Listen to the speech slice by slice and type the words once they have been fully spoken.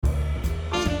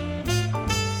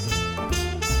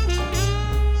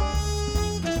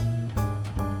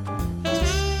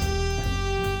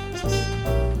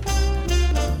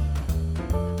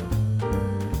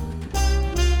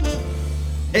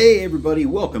Hey everybody,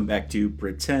 welcome back to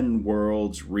Pretend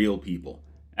Worlds Real People.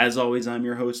 As always, I'm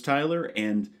your host Tyler,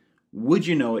 and would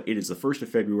you know it, it is the 1st of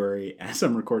February as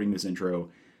I'm recording this intro,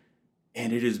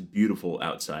 and it is beautiful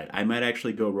outside. I might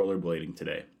actually go rollerblading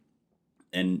today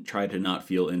and try to not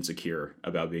feel insecure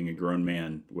about being a grown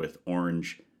man with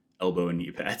orange elbow and knee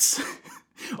pads.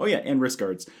 Oh yeah, and wrist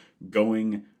guards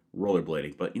going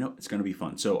rollerblading, but it's going to be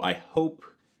fun. So I hope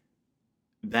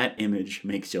that image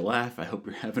makes you laugh. I hope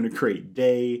you're having a great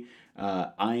day.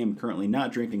 I am currently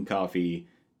not drinking coffee,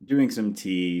 doing some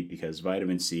tea because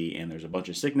vitamin C, and there's a bunch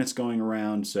of sickness going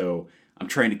around, so I'm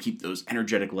trying to keep those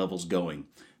energetic levels going.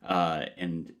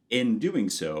 And in doing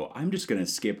so, I'm just going to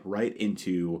skip right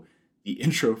into the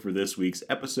intro for this week's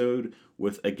episode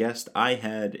with a guest I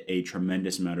had a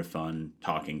tremendous amount of fun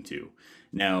talking to.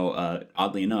 Now,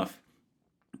 oddly enough,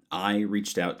 I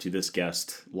reached out to this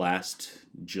guest last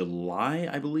July,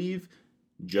 I believe,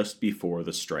 just before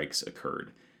the strikes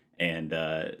occurred. And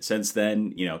since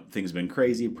then, things have been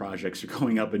crazy. Projects are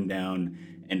going up and down.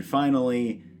 And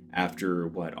finally, after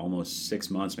almost 6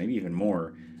 months, maybe even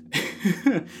more,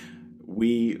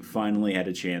 we finally had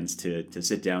a chance to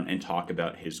sit down and talk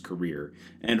about his career.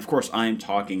 And of course, I'm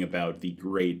talking about the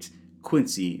great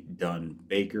Quincy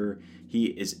Dunn-Baker. He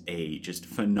is a just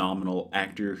phenomenal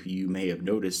actor who you may have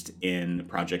noticed in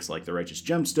projects like The Righteous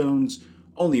Gemstones,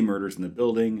 Only Murders in the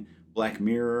Building, Black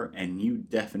Mirror, and you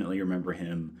definitely remember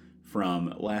him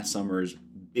from last summer's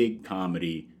big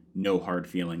comedy, No Hard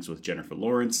Feelings with Jennifer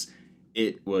Lawrence.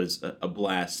 It was a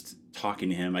blast talking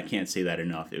to him. I can't say that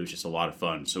enough. It was just a lot of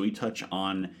fun. So we touch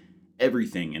on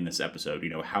everything in this episode,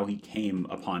 how he came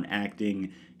upon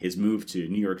acting, his move to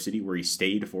New York City where he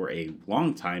stayed for a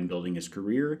long time building his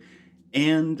career,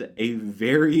 and a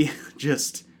very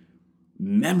just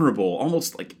memorable,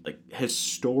 almost like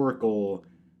historical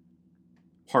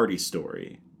party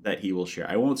story that he will share.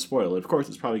 I won't spoil it. Of course,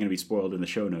 it's probably going to be spoiled in the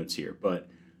show notes here, but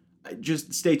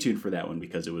just stay tuned for that one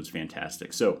because it was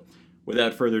fantastic. So,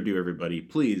 without further ado, everybody,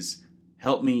 please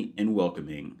help me in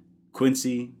welcoming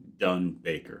Quincy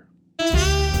Dunn-Baker.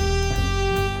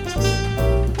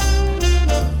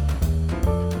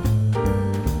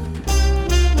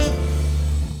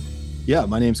 Yeah,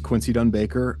 my name's Quincy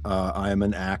Dunn-Baker. I am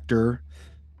an actor,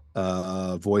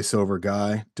 voiceover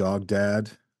guy, dog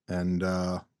dad, and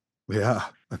yeah,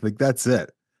 I think that's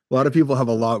it. A lot of people have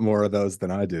a lot more of those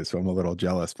than I do, so I'm a little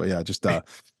jealous. But yeah, just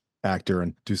actor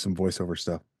and do some voiceover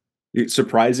stuff.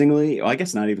 Surprisingly, well, I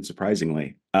guess not even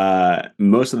surprisingly,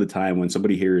 most of the time when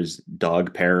somebody hears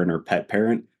dog parent or pet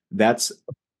parent, that's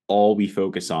all we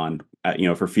focus on,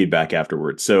 for feedback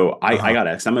afterwards. So I got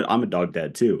asked. I'm a dog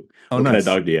dad too. Oh, what nice. kind of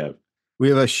dog do you have? We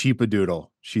have a sheepadoodle.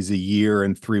 She's a year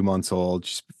and 3 months old.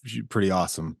 She's pretty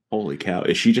awesome. Holy cow.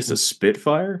 Is she just a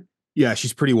Spitfire? Yeah,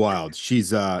 she's pretty wild. She's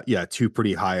two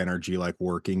pretty high energy, like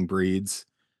working breeds.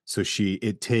 So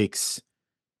it takes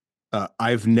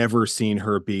I've never seen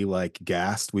her be like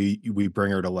gassed. We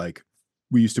bring her to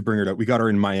we used to bring her to, we got her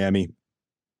in Miami,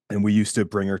 and we used to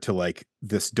bring her to like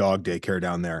this dog daycare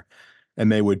down there,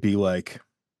 and they would be like,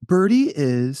 Birdie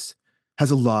has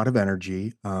a lot of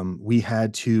energy. We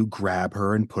had to grab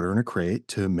her and put her in a crate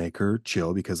to make her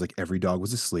chill because like every dog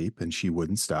was asleep and she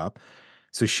wouldn't stop.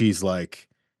 So she's like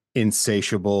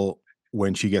insatiable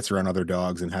when she gets around other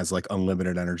dogs and has like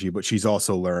unlimited energy, but she's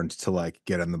also learned to like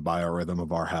get in the biorhythm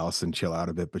of our house and chill out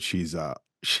a bit. But she is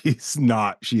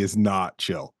not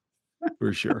chill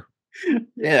for sure.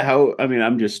 Yeah.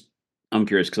 I'm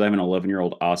curious because I have an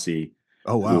 11-year-old Aussie.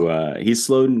 Oh, wow. Who he's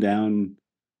slowed down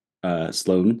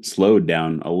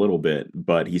a little bit,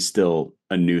 but he's still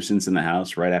a nuisance in the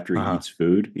house right after he eats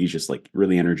food. He's just like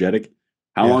really energetic.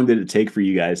 How long did it take for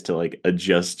you guys to like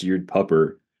adjust your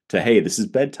pupper to, hey, this is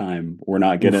bedtime? We're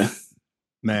not gonna.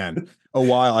 Man, a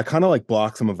while. I kind of like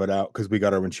blocked some of it out because we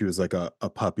got her when she was like a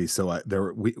puppy. So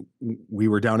we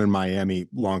were down in Miami.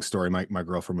 Long story. My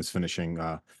girlfriend was finishing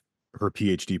her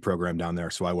PhD program down there,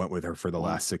 so I went with her for the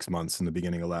last 6 months in the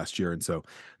beginning of last year, and so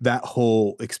that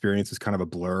whole experience was kind of a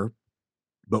blur.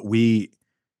 But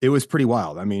it was pretty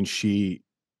wild. I mean, she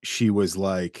was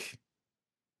like,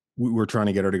 we were trying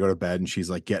to get her to go to bed, and she's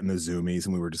like getting the zoomies,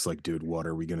 and we were just like, dude, what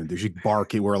are we gonna do? She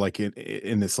barking. We're like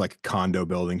in this like condo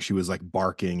building. She was like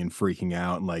barking and freaking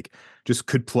out, and like just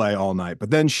could play all night. But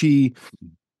then she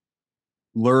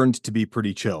learned to be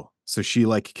pretty chill, so she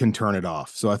like can turn it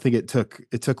off. So I think it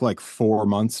took like 4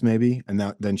 months maybe, and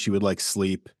then she would like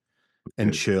sleep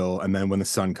and chill, and then when the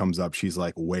sun comes up, she's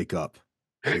like, wake up.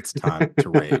 It's time to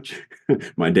rage.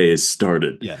 My day has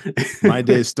started. Yeah. My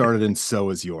day has started, and so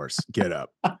is yours. Get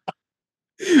up.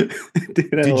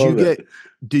 Dude, I Did you love it. get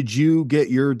did you get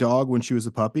your dog when she was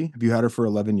a puppy? Have you had her for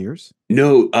 11 years?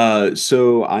 No,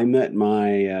 so I met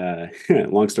my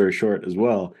long story short as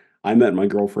well. I met my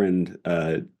girlfriend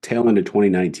tail end of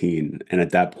 2019, and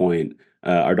at that point,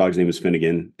 our dog's name was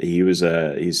Finnegan.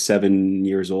 He's 7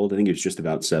 years old. I think he was just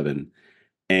about seven.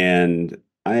 And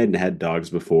I had had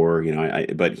dogs before,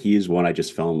 but he's one I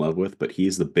just fell in love with. But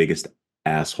he's the biggest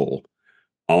asshole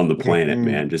on the planet,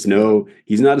 man. Just Yeah. know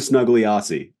he's not a snuggly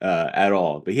Aussie at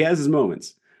all, but he has his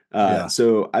moments. Yeah.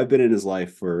 So I've been in his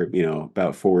life for,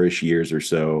 about 4-ish years or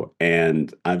so,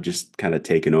 and I've just kind of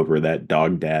taken over that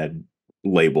dog dad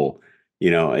label.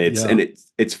 Yeah.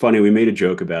 It's funny. We made a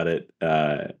joke about it.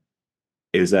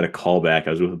 It was at a callback.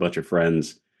 I was with a bunch of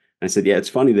friends. I said, "Yeah, it's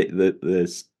funny that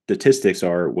the statistics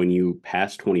are when you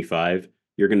pass 25,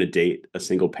 you're going to date a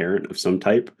single parent of some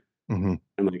type." Hmm.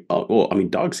 I'm like, "Oh, well, I mean,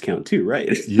 dogs count too, right?"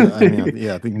 Yeah. I mean,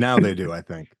 yeah, I think now they do, I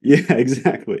think. Yeah,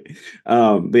 exactly.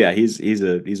 But yeah, he's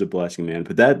a blessing, man.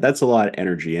 But that's a lot of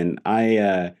energy. And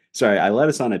sorry, I led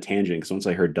us on a tangent because once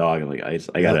I heard dog, I'm like, I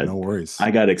Yeah, gotta no worries.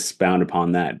 I gotta expound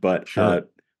upon that. But Sure.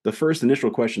 the first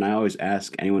initial question I always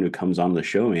ask anyone who comes on the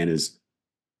show, man, is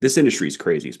this industry is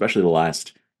crazy, especially the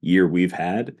last year we've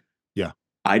had. Yeah.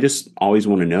 I just always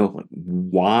want to know, like,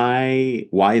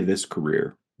 why this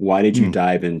career? Why did you Hmm.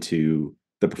 dive into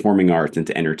the performing arts,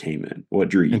 into entertainment? What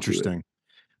drew you to it? Interesting.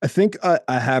 I think I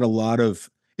had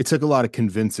it took a lot of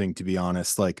convincing, to be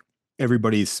honest. Like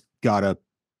everybody's got a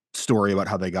story about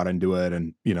how they got into it.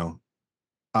 And,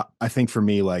 I think for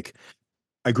me, like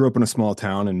I grew up in a small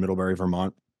town in Middlebury,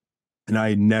 Vermont, and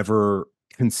I never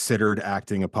considered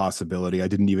acting a possibility. I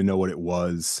didn't even know what it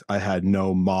was. I had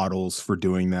no models for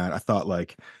doing that. I thought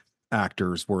like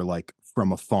actors were like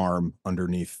from a farm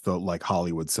underneath the like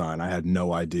Hollywood sign. I had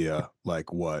no idea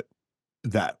like what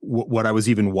I was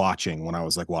even watching when I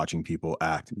was like watching people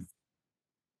act.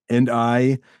 And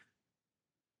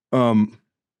um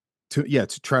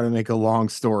to try to make a long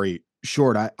story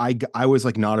short, I was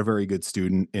like not a very good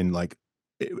student in like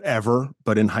ever,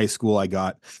 but in high school I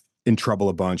got in trouble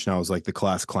a bunch and I was like the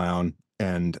class clown.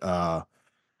 And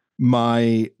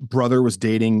my brother was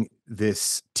dating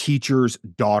this teacher's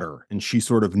daughter and she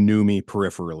sort of knew me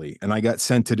peripherally, and I got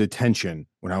sent to detention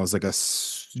when I was like a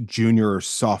junior or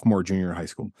sophomore junior in high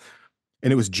school.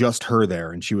 And it was just her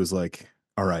there, and she was like,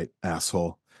 all right,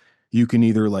 asshole, you can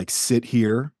either like sit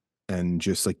here and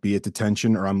just like be at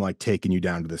detention, or I'm like taking you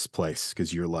down to this place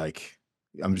because you're like,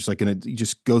 I'm just like gonna you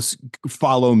just go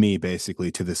follow me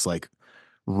basically to this like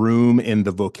room in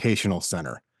the vocational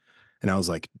center. And I was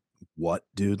like, what,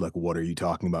 dude? Like, what are you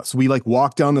talking about? So we like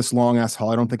walked down this long ass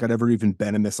hall. I don't think I'd ever even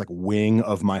been in this like wing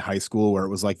of my high school where it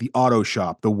was like the auto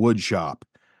shop, the wood shop,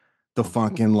 the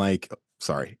fucking like,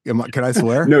 sorry, can I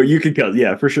swear? No, you could go.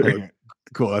 Yeah, for sure. Okay,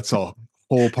 cool. That's all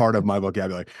whole part of my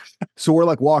vocabulary. So we're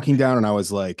like walking down, and I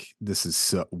was like, this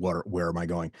is where am I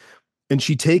going? And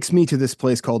she takes me to this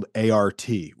place called ART,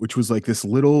 which was like this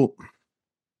little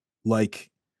like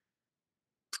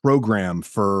program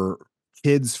for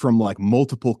kids from like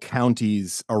multiple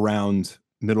counties around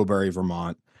Middlebury,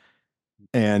 Vermont.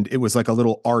 And it was like a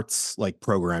little arts like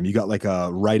program. You got like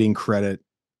a writing credit,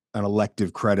 an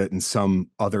elective credit, and some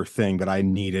other thing that I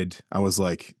needed. I was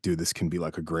like, dude, this can be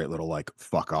like a great little like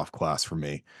fuck off class for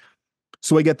me.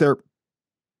 So I get there,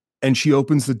 and she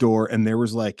opens the door, and there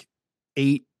was like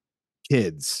 8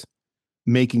 kids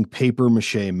making paper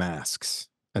mache masks.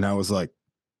 And I was like,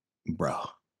 bro,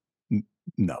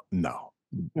 no, no,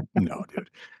 no, dude.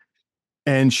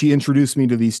 And she introduced me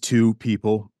to these two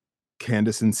people,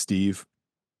 Candace and Steve,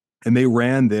 and they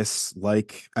ran this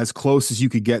like as close as you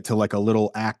could get to like a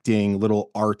little acting, little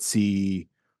artsy,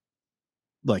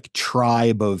 like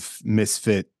tribe of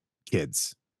misfit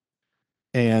kids.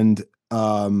 And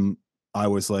I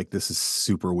was like, this is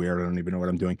super weird. I don't even know what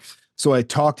I'm doing. So I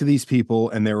talked to these people,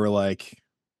 and they were like,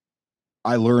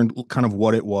 I learned kind of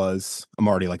what it was. I'm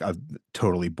already like, I've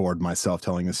totally bored myself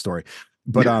telling this story.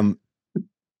 But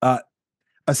uh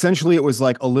essentially it was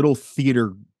like a little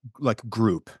theater like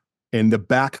group in the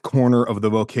back corner of the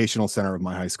vocational center of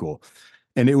my high school.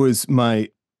 And it was my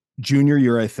junior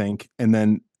year, I think. And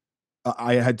then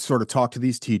I had sort of talked to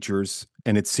these teachers,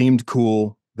 and it seemed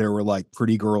cool. There were like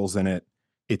pretty girls in it.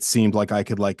 It seemed like I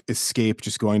could like escape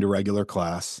just going to regular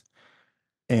class.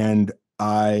 And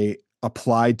I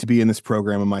applied to be in this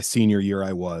program in my senior year.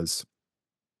 I was,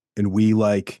 and we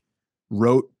like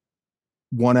wrote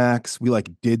one acts. We like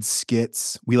did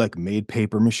skits. We like made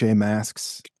paper mache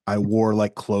masks. I wore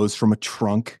like clothes from a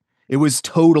trunk. It was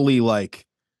totally like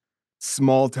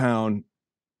small town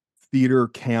theater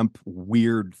camp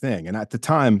weird thing. And at the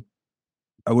time,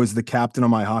 I was the captain of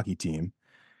my hockey team.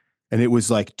 and it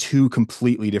was like two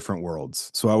completely different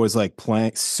worlds. So I was like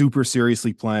playing super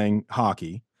seriously playing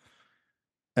hockey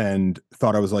and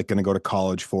thought I was like going to go to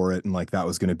college for it and like that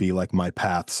was going to be like my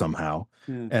path somehow.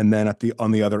 Yeah. And then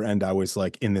on the other end I was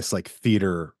like in this like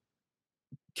theater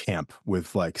camp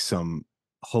with like some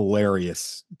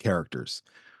hilarious characters.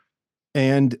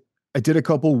 And I did a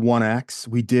couple one acts.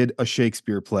 We did a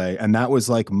Shakespeare play and that was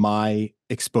like my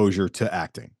exposure to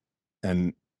acting.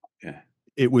 And Yeah.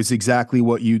 it was exactly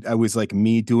I was like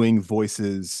me doing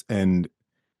voices and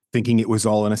thinking it was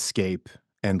all an escape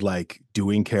and like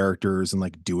doing characters and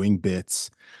like doing bits.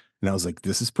 And I was like,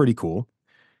 this is pretty cool.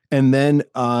 And then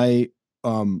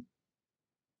um,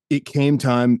 it came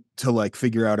time to like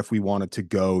figure out if we wanted to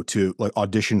go to like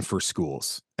audition for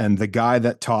schools. And the guy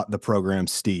that taught the program,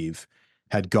 Steve,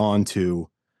 had gone to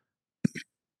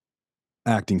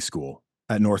acting school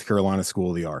at North Carolina School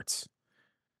of the Arts.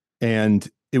 And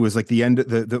it was like the end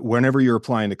of whenever you're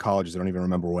applying to colleges, I don't even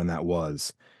remember when that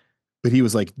was. But he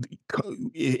was like,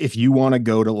 if you want to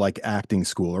go to like acting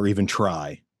school or even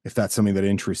try, if that's something that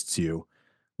interests you,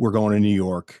 we're going to New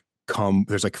York. Come,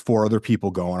 there's like 4 other people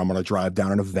going. I'm going to drive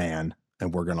down in a van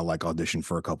and we're going to like audition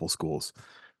for a couple schools.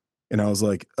 And I was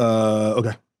like,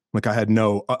 okay. Like I had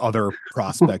no other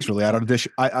prospects really. I'd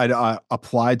audition. I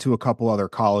applied to a couple other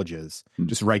colleges,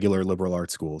 just regular liberal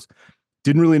arts schools.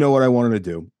 Didn't really know what I wanted to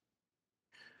do.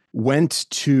 Went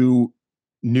to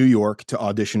New York to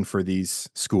audition for these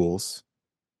schools.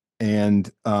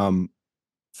 And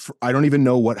I don't even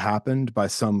know what happened by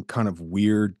some kind of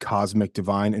weird cosmic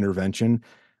divine intervention.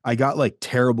 I got like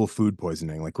terrible food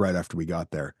poisoning, like right after we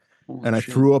got there. Holy And I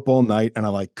shit. threw up all night and I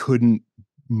like couldn't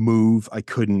move. I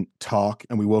couldn't talk.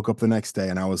 And we woke up the next day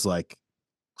and I was like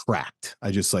cracked.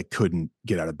 I just like couldn't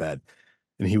get out of bed.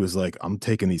 And he was like, I'm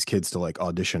taking these kids to like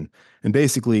audition. And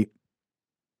basically,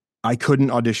 I couldn't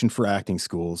audition for acting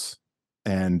schools.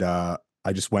 And I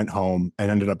just went home and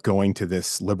ended up going to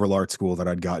this liberal arts school that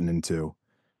I'd gotten into.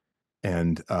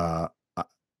 And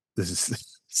this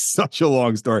is such a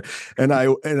long story. And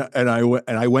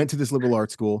I went to this liberal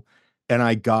arts school and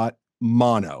I got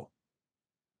mono.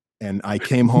 And I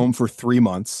came home for 3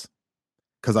 months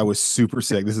because I was super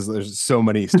sick. There's so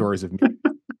many stories of me.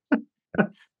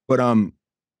 But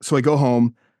so I go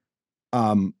home.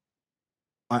 Um,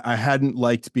 I hadn't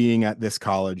liked being at this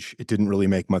college. It didn't really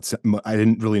make much sense. I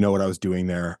didn't really know what I was doing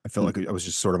there. I felt like I was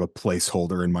just sort of a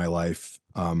placeholder in my life.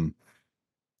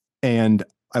 And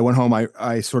I went home.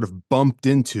 I sort of bumped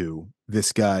into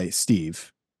this guy,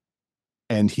 Steve,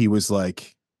 and he was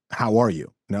like, "How are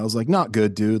you?" And I was like, "Not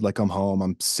good, dude. Like I'm home.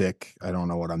 I'm sick. I don't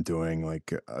know what I'm doing."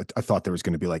 Like I thought there was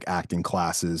going to be like acting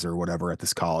classes or whatever at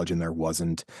this college, and there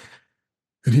wasn't.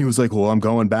 And he was like, "Well, I'm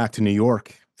going back to New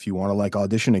York if you want to like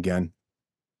audition again."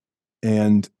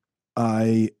 And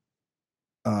I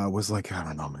was like, I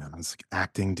don't know, man. I was like,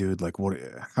 acting, dude. Like, what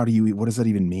does that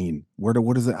even mean?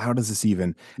 What is it? How does this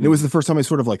even? And it was the first time I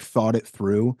sort of like thought it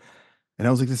through. And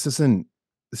I was like, this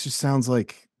just sounds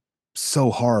like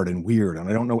so hard and weird. And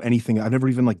I don't know anything. I've never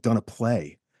even like done a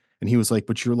play. And he was like,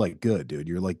 but you're like good, dude.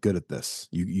 You're like good at this.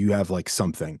 You have like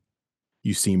something.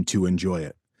 You seem to enjoy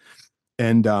it.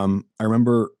 And I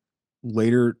remember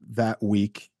later that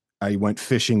week, I went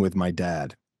fishing with my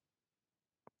dad.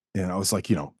 And I was like,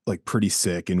 like pretty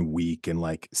sick and weak and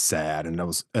like sad. And I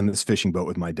was in this fishing boat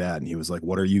with my dad. And he was like,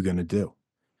 what are you going to do?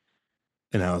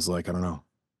 And I was like, I don't know.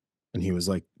 And he was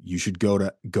like, you should go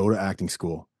to acting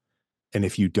school. And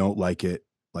if you don't like it,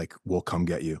 like we'll come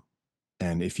get you.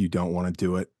 And if you don't want to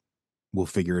do it, we'll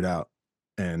figure it out.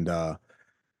 And I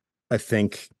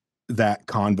think that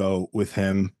convo with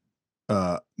him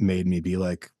made me be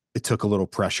like, it took a little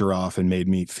pressure off and made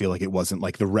me feel like it wasn't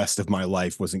like the rest of my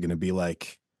life wasn't going to be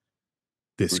like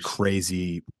this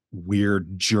crazy,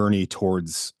 weird journey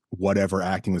towards whatever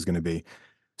acting was going to be.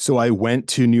 So I went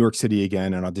to New York City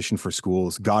again and auditioned for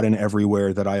schools, got in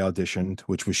everywhere that I auditioned,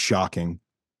 which was shocking,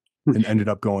 and ended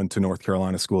up going to North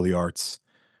Carolina School of the Arts,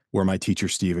 where my teacher,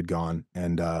 Steve, had gone.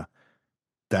 And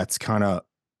that's kind of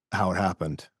how it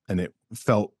happened. And it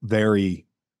felt very,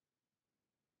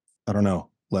 I don't know,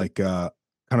 like kind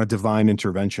of divine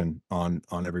intervention on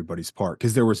everybody's part.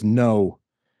 Because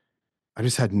I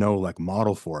just had no like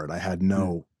model for it.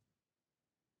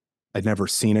 I'd never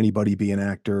seen anybody be an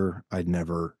actor. I'd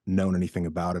never known anything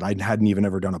about it. I hadn't even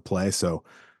ever done a play. So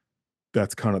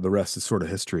that's kind of the rest is sort of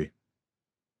history.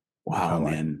 Wow, How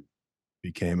I man.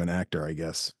 became an actor, I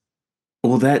guess.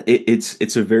 Well,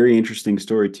 it's a very interesting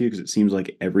story too, because it seems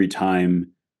like every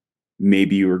time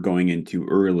maybe you were going in too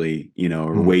early,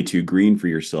 or way too green for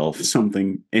yourself,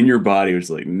 something in your body was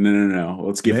like, no, no, no,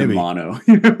 let's give him Maybe. mono.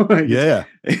 Yeah.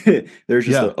 There's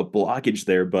just Yeah. a blockage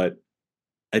there, but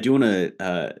I do want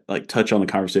to like touch on the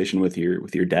conversation with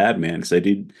your dad, man, because I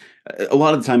did a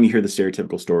lot of the time you hear the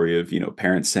stereotypical story of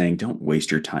parents saying, "Don't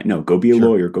waste your time. No, go be a Sure,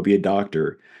 lawyer, go be a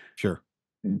doctor." sure.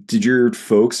 Did your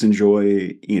folks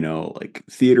enjoy like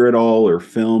theater at all, or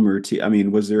film, or I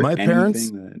mean, was there My parents,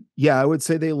 anything that? yeah, I would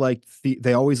say they liked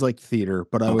they always liked theater,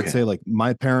 but I would Okay, say like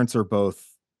my parents are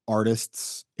both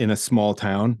artists in a small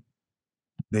town.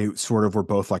 They sort of were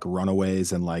both like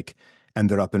runaways and like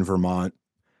ended up in Vermont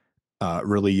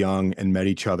really young and met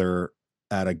each other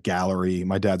at a gallery.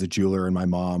 My dad's a jeweler and my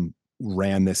mom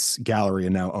ran this gallery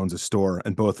and now owns a store.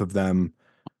 And both of them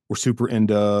were super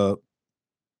into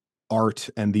art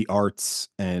and the arts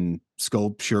and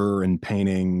sculpture and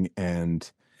painting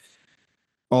and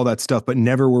all that stuff, but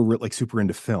never were like super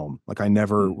into film. Like I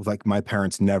never, mm, like my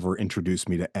parents never introduced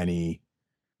me to any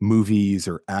movies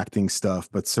or acting stuff,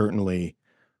 but certainly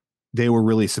they were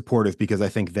really supportive because I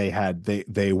think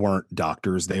they weren't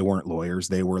doctors, they weren't lawyers,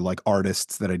 they were like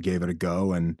artists that had gave it a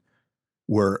go and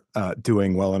were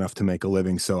doing well enough to make a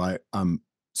living. So I'm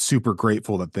super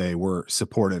grateful that they were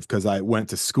supportive because I went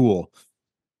to school.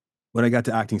 When I got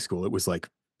to acting school, it was like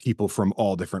people from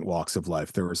all different walks of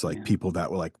life. There was like yeah. people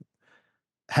that were like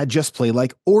had just played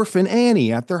like Orphan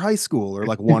Annie at their high school, or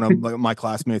like one of like, my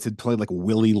classmates had played like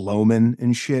Willie Loman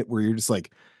and shit, where you're just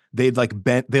like they'd like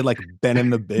been in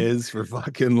the biz for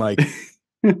fucking like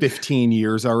 15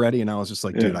 years already. And I was just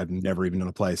like, dude, Yeah, I've never even done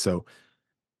a play. So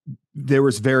there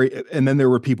was and then there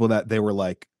were people that they were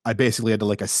like, I basically had to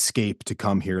like escape to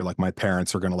come here. Like my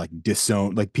parents are going to like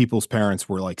disown, like people's parents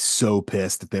were like so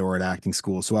pissed that they were at acting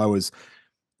school. So I was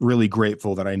really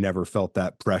grateful that I never felt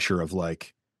that pressure of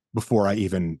like, before I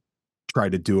even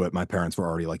tried to do it, my parents were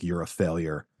already like, you're a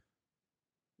failure.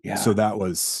 So yeah.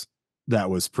 that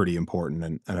was pretty important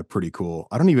and a pretty cool.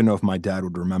 I don't even know if my dad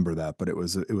would remember that, but it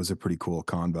was a pretty cool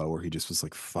convo where he just was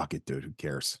like, fuck it, dude, who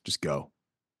cares? Just go.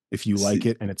 If you like See,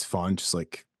 it and it's fun, just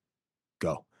like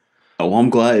go. oh, well, I'm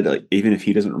glad. Like, even if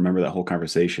he doesn't remember that whole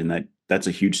conversation, that's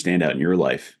a huge standout in your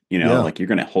life. Yeah. Like you're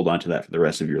gonna hold on to that for the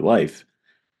rest of your life.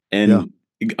 Yeah. And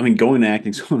I mean, going to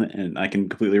acting school, and I can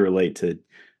completely relate to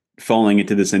falling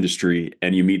into this industry,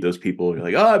 and you meet those people. You're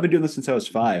like, oh, I've been doing this since I was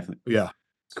 5. Like, Yeah.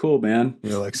 it's cool, man.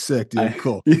 You're like sick, dude. I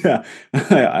Cool. yeah,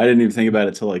 I didn't even think about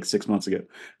it till like 6 months ago.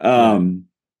 Right.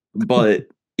 But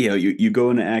you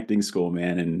go into acting school,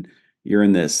 man, and you're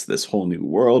in this whole new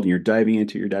world, and you're diving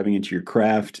into your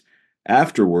craft.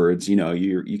 Afterwards, you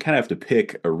kind of have to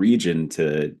pick a region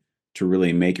to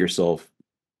really make yourself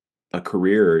a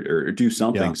career, or do Yeah.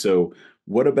 something. So,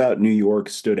 what about New York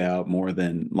stood out more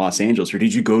than Los Angeles, or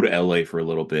did you go to LA for a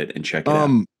little bit and check it out?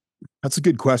 Um, that's a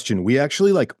good question. We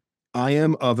actually like I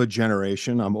am of a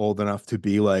generation. I'm old enough to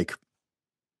be like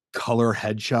color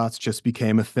headshots just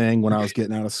became a thing when I was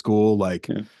getting out of school. Like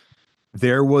Yeah.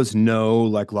 there was no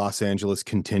like Los Angeles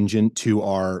contingent to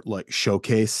our like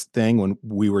showcase thing when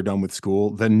we were done with school.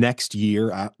 The next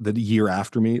year, the year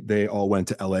after me, they all went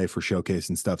to LA for showcase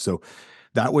and stuff. So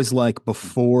that was like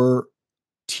before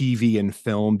TV and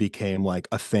film became like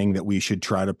a thing that we should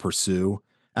try to pursue.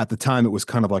 At the time, it was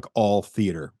kind of like all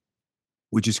theater,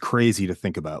 which is crazy to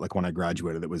think about. Like when I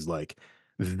graduated, it was like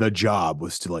the job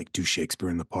was to like do Shakespeare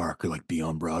in the Park or like be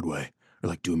on Broadway or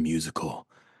like do a musical.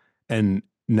 And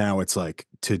now it's like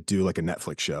to do like a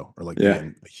Netflix show or like be Yeah.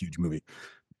 in a huge movie.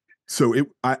 So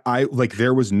I like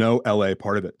there was no LA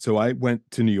part of it. So I went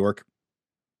to New York,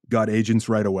 got agents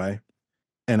right away,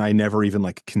 and I never even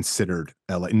like considered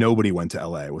LA. Nobody went to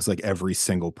LA. It was like every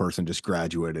single person just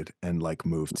graduated and like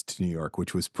moved to New York,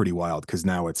 which was pretty wild because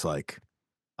now it's like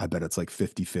I bet it's like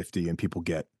 50-50 and people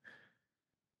get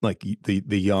like the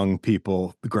young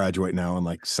people graduate now and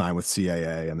like sign with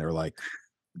CAA and they're like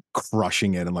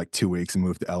crushing it in like 2 weeks and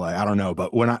move to LA. I don't know,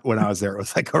 but when I was there, it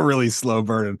was like a really slow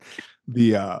burn. And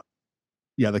the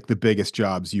yeah, like the biggest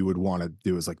jobs you would want to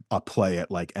do is like a play at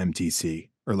like MTC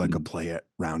or like a Mm. play at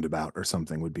Roundabout or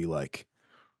something would be like,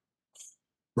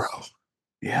 bro,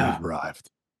 Yeah. you've arrived.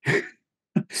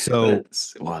 So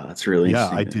That's wow, that's really yeah,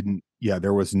 interesting. I didn't. Yeah,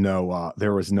 there was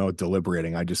no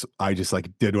deliberating. I just like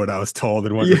did what I was told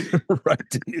and went Yeah. right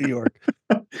to New York,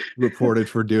 reported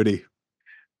for duty.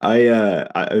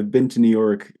 I've been to New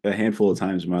York a handful of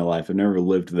times in my life. I've never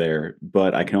lived there,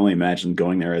 but I can only imagine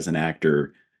going there as an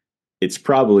actor. It's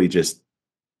probably just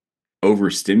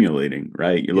overstimulating,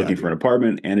 right? You're Yeah, looking for an dude.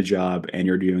 apartment and a job, and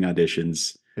you're doing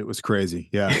auditions. It was crazy.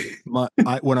 Yeah.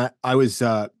 When I was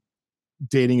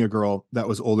dating a girl that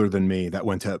was older than me that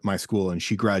went to my school and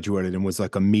she graduated and was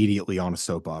like immediately on a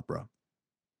soap opera.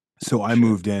 So I Shit.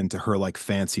 moved into her like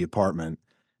fancy apartment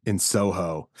in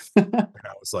Soho and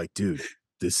I was like, dude,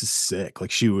 this is sick.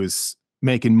 Like she was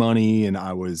making money and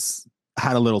I was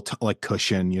had a little like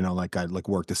cushion, you know, like I like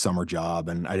worked a summer job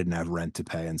and I didn't have rent to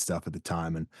pay and stuff at the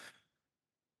time. And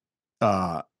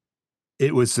uh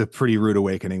it was a pretty rude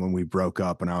awakening when we broke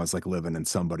up and I was like living in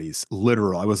somebody's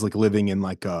literal. I was like living in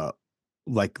like a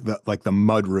like the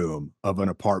mud room of an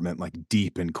apartment like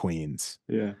deep in Queens.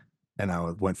 Yeah. And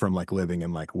I went from like living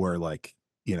in like where like,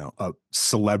 you know, a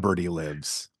celebrity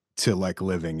lives to like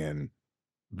living in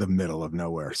the middle of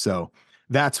nowhere. So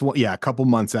that's what, yeah, a couple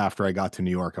months after I got to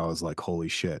New York, I was like, holy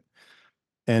shit.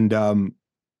 And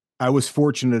I was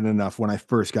fortunate enough when I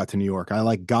first got to New York. I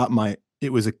like got my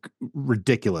it was a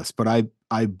ridiculous, but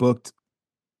I booked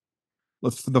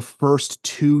the first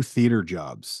two theater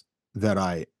jobs that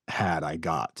I had, I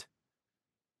got,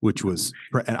 which Oh, was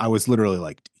shit. and I was literally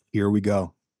like, here we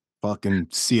go. Fucking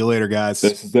see you later, guys.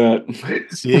 This is that.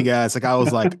 See you guys. Like I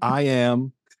was like, I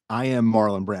am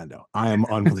Marlon Brando. I am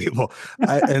unbelievable.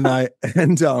 I and I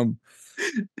and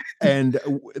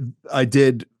I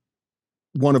did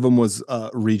one of them was a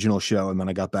regional show, and then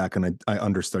I got back and I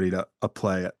understudied a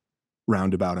play at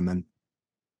Roundabout, and then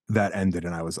that ended,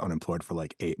 and I was unemployed for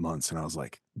like 8 months, and I was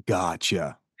like,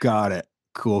 "Gotcha, got it,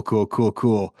 cool, cool, cool,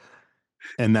 cool."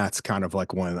 And that's kind of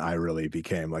like when I really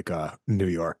became like a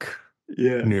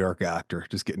Yeah. New York actor,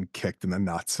 just getting kicked in the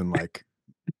nuts and like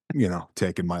you know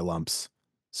taking my lumps.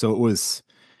 So it was,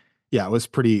 yeah, it was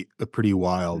a pretty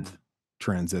wild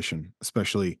transition,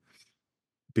 especially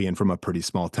being from a pretty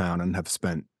small town and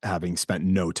having spent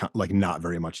no time, like not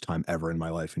very much time ever in my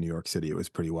life in New York City. It was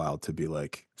pretty wild to be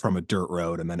like from a dirt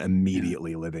road and then Yeah.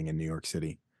 immediately living in New York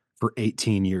City for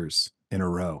 18 years in a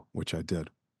row, which I did.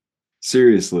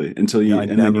 Seriously, until Yeah, you I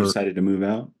and then you never, decided to move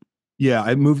out? yeah,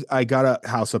 I got a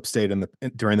house upstate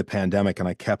during the pandemic and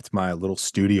I kept my little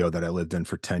studio that I lived in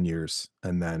for 10 years.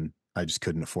 And then I just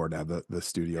couldn't afford to have the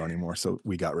studio anymore. So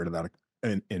we got rid of that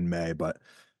in May, but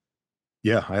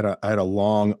yeah, I had a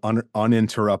long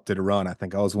uninterrupted run. I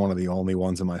think I was one of the only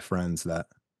ones of my friends that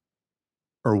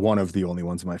or one of the only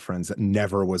ones of my friends that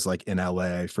never was like in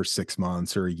LA for 6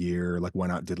 months or a year, like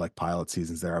went out and did like pilot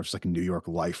seasons there. I was just like a New York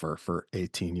lifer for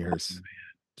 18 years,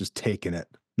 just taking it.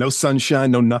 No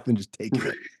sunshine, no nothing, just taking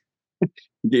it.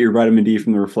 Get your vitamin D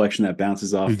from the reflection that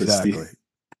bounces off the steel. Exactly.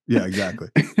 Yeah, exactly.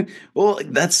 Well,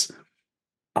 that's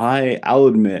I'll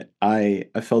admit I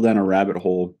fell down a rabbit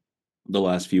hole the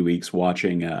last few weeks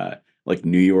watching like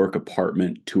New York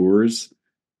apartment tours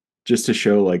just to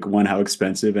show like one how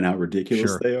expensive and how ridiculous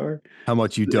Sure. they are. How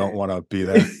much you don't want to be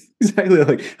there. Exactly,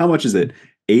 like how much is it?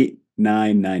 8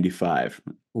 9.95.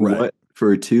 Right. What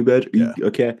for a two bed? Yeah.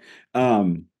 Okay.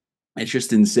 Um it's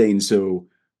just insane. So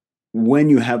when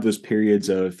you have those periods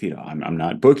of, I'm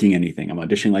not booking anything, I'm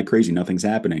auditioning like crazy, nothing's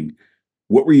happening.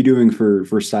 What were you doing for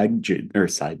side?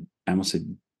 I almost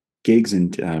said gigs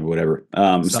and whatever.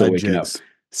 Still Side waking up. jigs.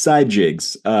 Side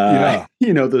jigs. Yeah.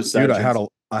 Those Dude, side jigs.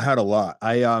 I had a lot.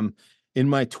 I in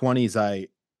my 20s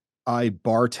I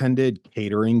bartended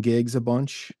catering gigs a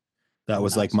bunch. That Oh,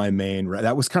 was like nice. my main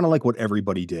that was kind of like what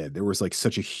everybody did. There was like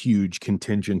such a huge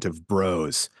contingent of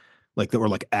bros like that were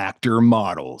like actor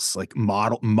models, like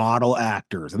model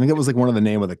actors. I think that was like one of the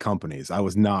name of the companies. I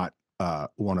was not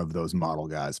one of those model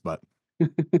guys, but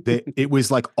it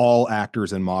was like all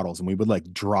actors and models and we would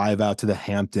like drive out to the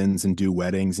Hamptons and do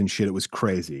weddings and shit. It was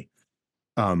crazy.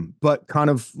 But kind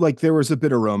of like there was a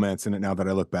bit of romance in it now that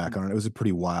I look back on it. It was a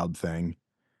pretty wild thing.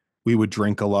 We would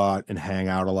drink a lot and hang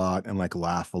out a lot and like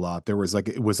laugh a lot. There was like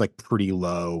it was like pretty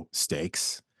low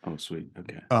stakes. Oh, sweet.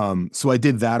 Okay. So I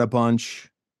did that a bunch.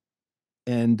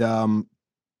 And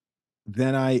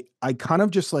then I kind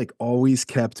of just like always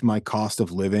kept my cost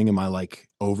of living and my like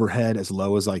overhead as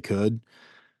low as I could.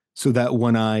 So that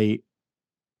when I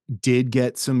did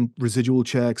get some residual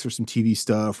checks or some TV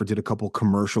stuff or did a couple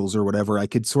commercials or whatever, I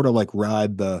could sort of like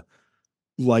ride the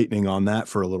lightning on that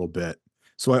for a little bit.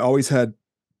 So I always had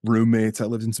roommates. I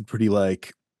lived in some pretty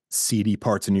like seedy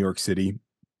parts of New York City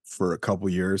for a couple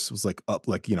years. It was like up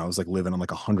like, you know, I was like living on like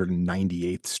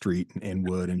 198th Street in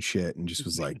Inwood and shit and just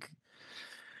was like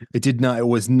it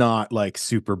was not like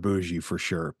super bougie for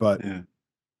sure. But Yeah.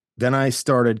 then I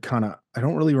started kind of I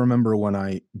don't really remember when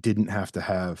I didn't have to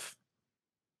have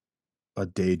a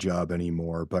day job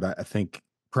anymore, but I think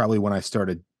probably when I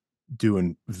started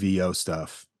doing VO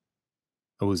stuff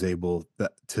I was able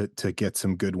to get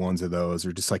some good ones of those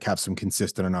or just like have some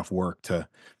consistent enough work to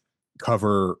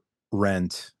cover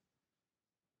rent.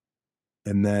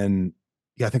 And then,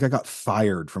 yeah, I think I got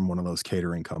fired from one of those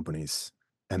catering companies.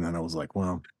 And then I was like,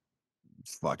 well,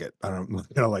 fuck it. I'm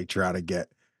gonna like try to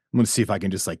I'm gonna see if I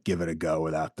can just like give it a go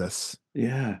without this.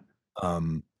 Yeah.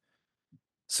 Um,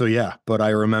 so yeah, but I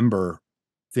remember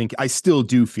I still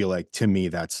do feel like to me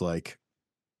that's like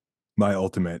my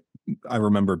ultimate I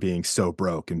remember being so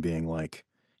broke and being like,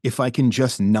 if I can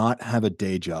just not have a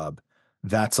day job,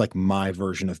 that's like my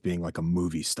version of being like a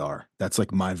movie star. That's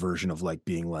like my version of like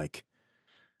being like,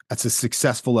 that's as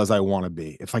successful as I want to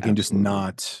be. If I can just Absolutely.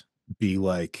 not be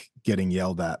like getting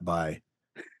yelled at by,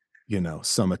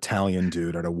 some Italian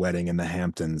dude at a wedding in the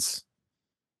Hamptons,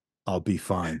 I'll be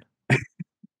fine.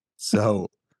 So,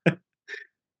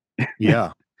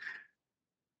 yeah.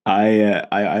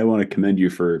 I want to commend you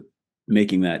for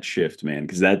making that shift, man,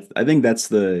 because I think that's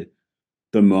the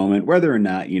moment, whether or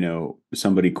not,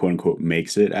 somebody quote unquote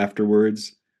makes it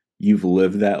afterwards, you've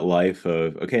lived that life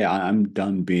of, okay, I'm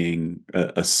done being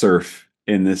a serf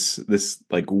in this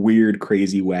like weird,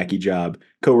 crazy, wacky job.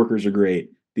 Coworkers are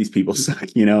great. These people suck,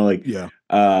 like Yeah.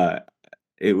 uh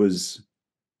it was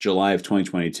July of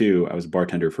 2022. I was a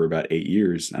bartender for about 8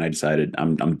 years, and I decided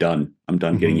I'm done. I'm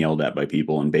done getting Hmm. yelled at by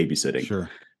people and babysitting. Sure.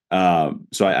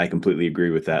 So I completely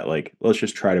agree with that. Like, let's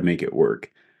just try to make it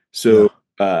work. Yeah. So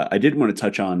I did want to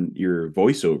touch on your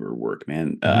voiceover work,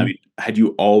 man. I Hmm. mean, had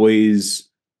you always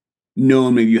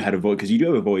known maybe you had a voice? Because you do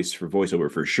have a voice for voiceover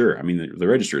for sure. I mean, the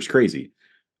register is crazy.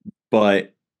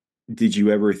 But did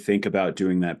you ever think about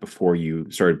doing that before you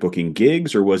started booking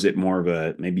gigs, or was it more of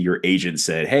a maybe your agent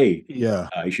said, "Hey, Yeah.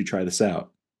 you should try this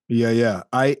out"? Yeah, yeah.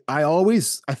 I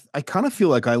kind of feel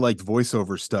like I liked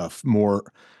voiceover stuff more.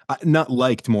 Not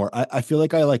liked more. I feel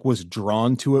like I like was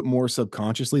drawn to it more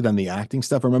subconsciously than the acting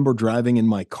stuff. I remember driving in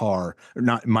my car, or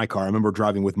not in my car. I remember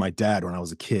driving with my dad when I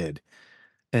was a kid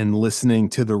and listening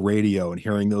to the radio and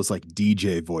hearing those like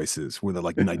DJ voices where they're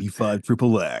like 95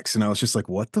 triple X. And I was just like,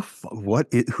 what the fuck?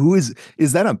 Who is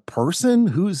that a person?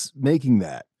 Who's making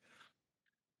that?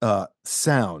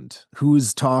 Sound,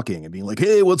 who's talking and being like,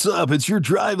 hey, what's up, it's your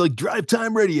drive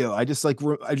time radio. I just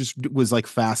was like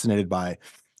fascinated by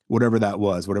whatever that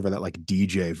like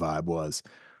DJ vibe was.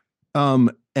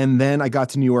 And then I got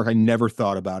to New York, I never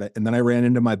thought about it, and then I ran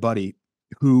into my buddy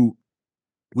who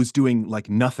was doing like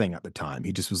nothing at the time.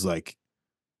 He just was like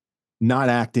not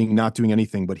acting, not doing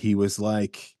anything, but he was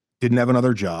like didn't have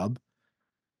another job.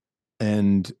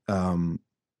 And I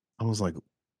was like,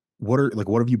 what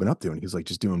have you been up to? And he was like,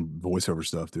 just doing voiceover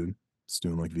stuff, dude. Just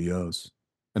doing like VOs.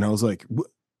 And I was like,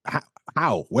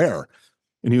 how, where?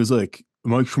 And he was like,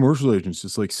 my commercial agents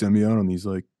just like send me out on these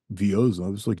like VOs. And I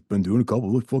was like, been doing a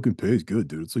couple. Look, fucking pays good,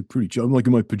 dude. It's like pretty chill. I'm like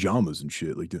in my pajamas and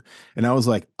shit. Like, dude. And I was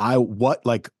like,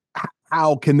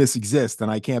 how can this exist?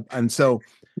 And I can't. And so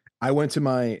I went to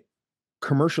my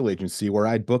commercial agency where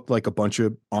I'd booked like a bunch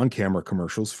of on camera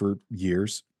commercials for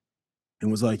years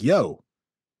and was like, yo,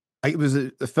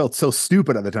 it felt so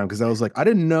stupid at the time because I was like, I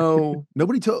didn't know.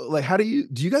 Nobody told, like, do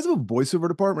you guys have a voiceover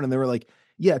department? And they were like,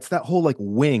 yeah, it's that whole like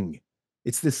wing.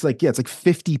 It's this like, yeah, it's like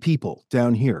 50 people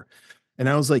down here. And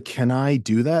I was like, can I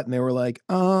do that? And they were like,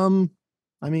 I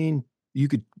mean, we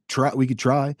could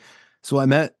try. So I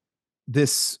met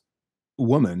this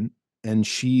woman and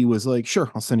she was like,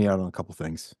 sure, I'll send you out on a couple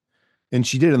things. And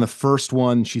she did. And the first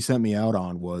one she sent me out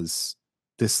on was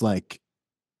this like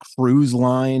cruise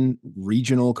line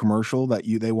regional commercial that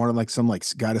they wanted like some like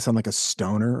guy to sound like a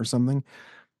stoner or something.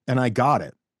 And I got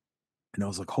it. And I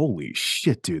was like, holy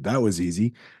shit, dude, that was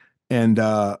easy. And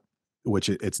which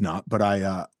it's not, but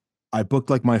I booked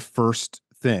like my first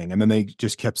thing and then they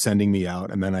just kept sending me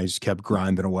out and then I just kept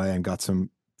grinding away and got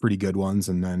some pretty good ones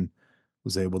and then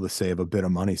was able to save a bit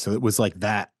of money. So it was like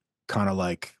that kind of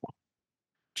like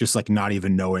just like not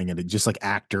even knowing it, just like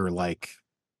actor like,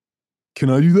 can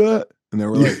I do that? And they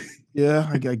were like, yeah,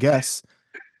 I guess.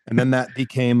 And then that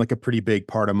became like a pretty big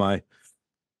part of my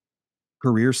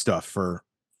career stuff for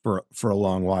a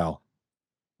long while.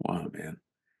 Wow, man.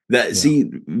 That Yeah,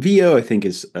 see, VO I think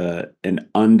is an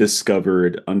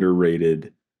undiscovered,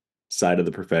 underrated side of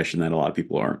the profession that a lot of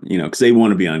people aren't, because they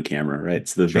want to be on camera, right?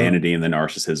 It's the sure, vanity and the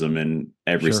narcissism in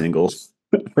every sure. single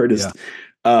Yeah, artist.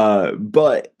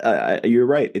 But you're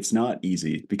right, it's not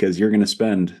easy because you're going to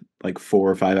spend like 4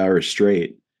 or 5 hours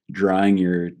straight drying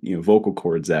your vocal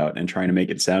cords out and trying to make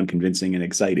it sound convincing and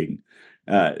exciting.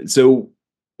 So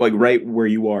like right where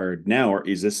you are now, or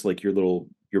is this like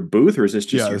your booth, or is this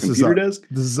just yeah. your computer desk?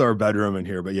 This is our bedroom in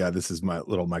here, but yeah, this is my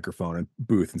little microphone and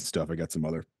booth and stuff. I got some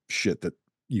other shit that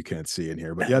you can't see in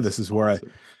here, but yeah, That's this is where I've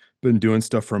awesome. been doing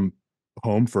stuff from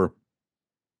home for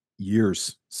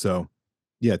years. So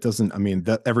yeah, it doesn't, I mean,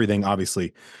 that everything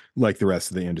obviously, like the rest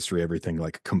of the industry, everything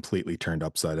like completely turned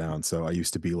upside down. So I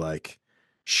used to be like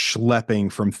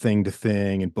schlepping from thing to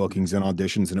thing and bookings and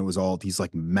auditions, and it was all these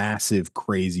like massive,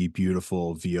 crazy,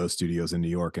 beautiful VO studios in New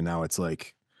York. And now it's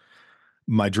like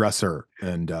my dresser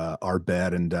and our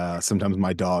bed, and sometimes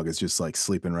my dog is just like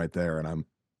sleeping right there, and I'm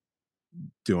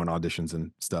doing auditions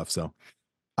and stuff. So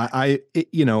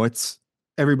it's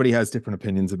everybody has different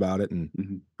opinions about it, and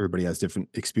Mhm. everybody has different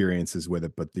experiences with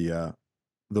it. But the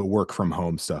work from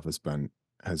home stuff has been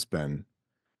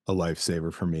a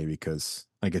lifesaver for me because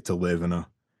I get to live in a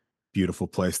beautiful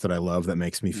place that I love that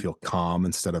makes me Yeah. feel calm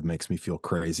instead of makes me feel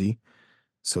crazy.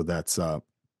 So that's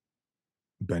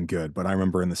been good. But I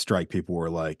remember in the strike, people were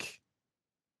like,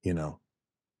 you know,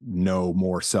 no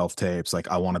more self tapes. Like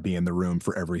I want to be in the room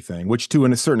for everything, which to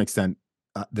a certain extent,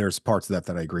 there's parts of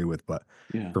that I agree with. But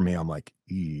Yeah. for me, I'm like,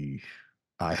 "Eesh,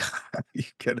 I you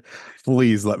could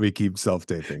please let me keep self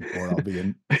taping, or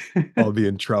I'll be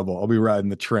in trouble. I'll be riding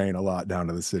the train a lot down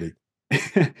to the city."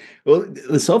 Well,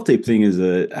 the self-tape thing is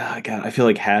God, I feel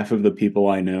like half of the people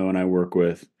I know and I work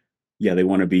with, yeah, they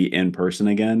wanna be in person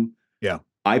again. Yeah,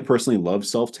 I personally love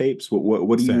self-tapes.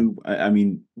 What do same. you I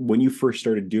mean, when you first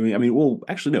started doing I mean, well,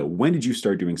 actually, no, when did you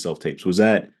start doing self-tapes? Was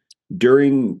that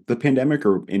during the pandemic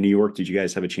or in New York? Did you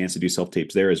guys have a chance to do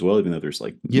self-tapes there as well, even though there's,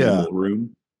 like, Yeah, minimal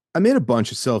room? I made a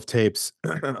bunch of self tapes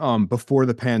before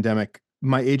the pandemic.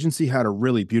 My agency had a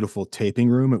really beautiful taping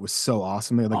room. It was so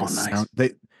awesome. They had like Oh, a nice.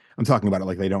 sound. I'm talking about it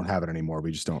like they don't have it anymore.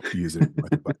 We just don't use it anymore.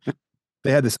 But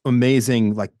they had this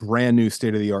amazing, like brand new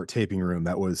state of the art taping room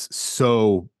that was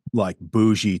so like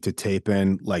bougie to tape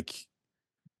in, like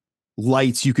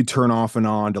lights you could turn off and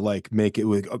on to like make it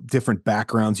with different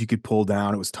backgrounds you could pull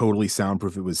down. It was totally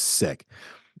soundproof. It was sick.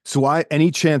 So any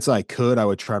chance I could, I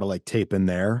would try to like tape in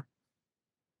there.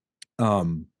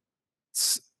 Um,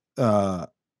 s- uh,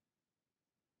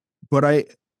 but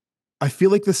I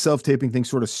feel like the self-taping thing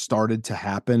sort of started to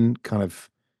happen kind of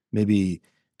maybe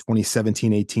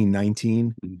 2017, 18,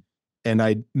 19. Mhm. And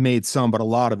I made some, but a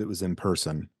lot of it was in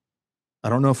person. I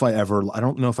don't know if I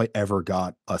ever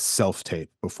got a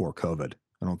self-tape before COVID.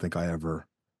 I don't think I ever,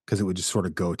 because it would just sort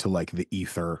of go to like the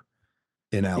ether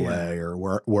in Yeah. LA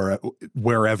or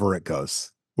wherever it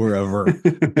goes, wherever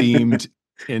beamed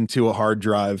into a hard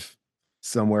drive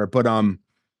somewhere. But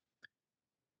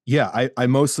yeah, I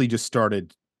mostly just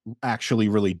started actually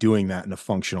really doing that in a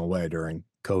functional way during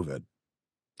COVID,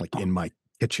 like Oh, in my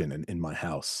kitchen and in my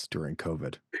house during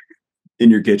COVID. in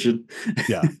your kitchen?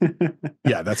 Yeah.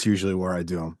 Yeah, that's usually where I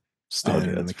do them, Okay, standing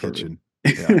in that's the perfect. kitchen.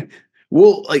 Yeah.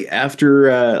 Well, like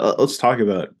after let's talk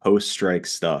about post-strike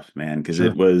stuff, man, because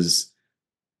it Sure. was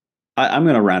I'm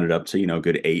gonna round it up to, a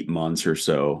good 8 months or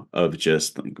so of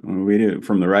just like we do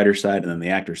from the writer side and then the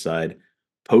actor side.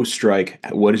 Post-strike,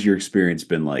 what has your experience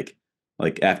been like?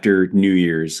 Like after New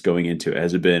Year's going into it?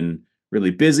 Has it been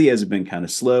really busy? Has it been kind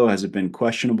of slow? Has it been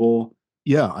questionable?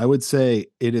 Yeah, I would say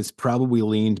it is probably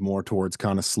leaned more towards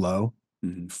kinda slow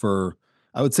Mhm. for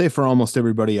I would say for almost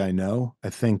everybody I know. I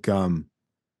think,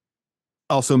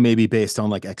 also maybe based on,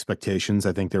 like, expectations.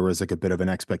 I think there was, like, a bit of an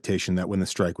expectation that when the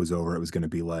strike was over, it was gonna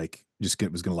be, like,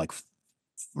 it was gonna, like,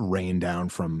 rain down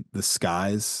from the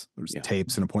skies. There's Yeah.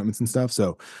 tapes and appointments and stuff,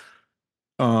 so,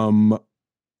 um,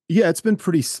 yeah, it's been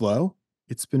pretty slow.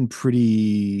 It's been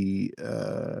pretty,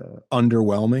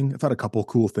 underwhelming. I've had a couple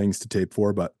cool things to tape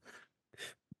for, but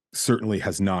certainly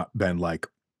has not been, like,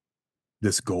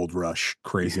 this gold rush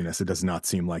craziness. It does not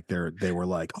seem like they were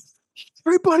like,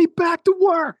 "Everybody back to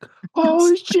work.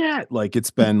 Holy shit." Like,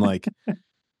 it's been, like,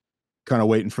 kinda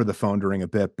waiting for the phone to ring a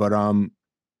bit, but,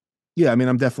 yeah, I mean,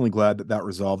 I'm definitely glad that that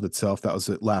resolved itself. That was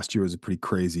it. Last year was a pretty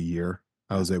crazy year.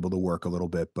 I Yeah. was able to work a little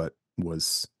bit, but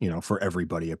was, for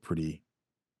everybody a pretty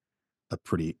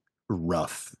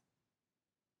rough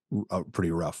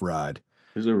rough ride.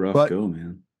 It was a rough But go,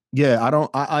 man. yeah,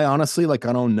 I honestly, like,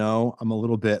 I don't know. I'm a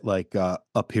little bit, like,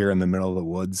 up here in the middle of the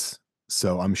woods,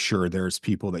 so I'm sure there's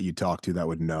people that you talk to that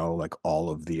would know, like, all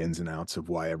of the ins and outs of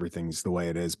why everything's the way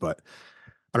it is, but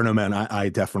I don't know, man. I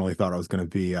definitely thought I was gonna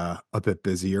be, a bit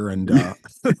busier and,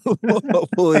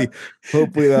 hopefully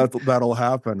hopefully that'll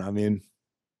happen. I mean,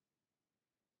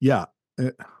 yeah,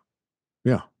 eh,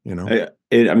 yeah,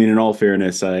 I mean, in all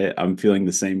fairness, I'm feeling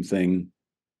the same thing.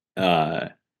 Uh,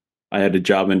 I had a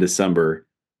job in December,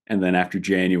 and then after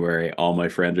January, all my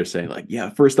friends are saying like, "Yeah,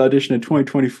 first audition in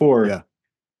 2024," yeah,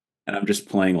 and I'm just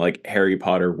playing like Harry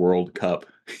Potter World Cup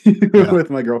yeah, with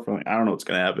my girlfriend. Like, I don't know what's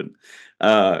gonna happen.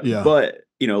 yeah, But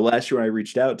last year when I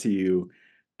reached out to you,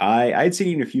 I'd seen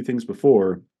you in a few things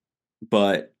before,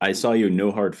 but I saw you in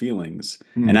No Hard Feelings.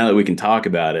 And mm, now that we can talk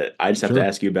about it, I just have to sure,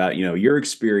 ask you about, your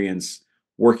experience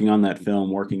working on that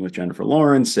film, working with Jennifer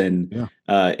Lawrence yeah.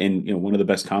 and one of the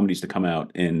best comedies to come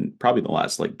out in probably the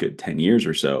last like good 10 years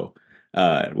or so.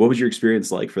 What was your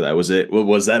experience like for that? Was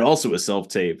that also a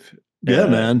self-tape? Yeah,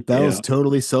 man, that was Yeah.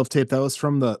 totally self-tape. That was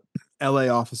from the LA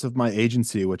office of my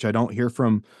agency, which I don't hear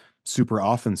from super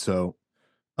often, so,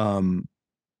 um,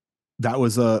 that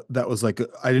was, like,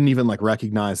 I didn't even, like,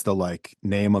 recognize the, like,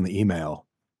 name on the email.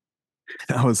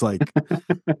 I was like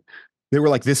They were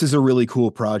like, this is a really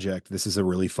cool project. This is a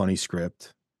really funny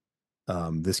script.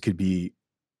 This could be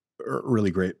a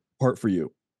really great part for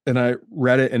you. And I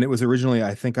read it, and it was originally,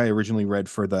 I think I originally read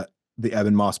for the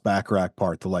Evan Moss Backrack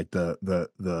part, the like the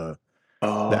that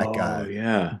Oh guy,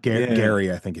 yeah, yeah.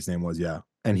 Gary, I think his name was, yeah.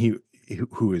 And he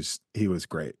was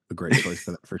great, a great choice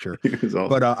for that for sure. It was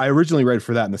But awesome. I originally read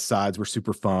for that, and the sides were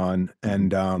super fun, Mhm.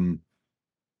 and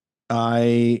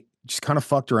I just kind of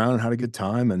fucked around and had a good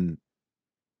time, and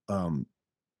um,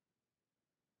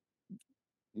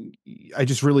 I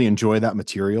just really enjoy that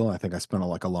material. I think I spent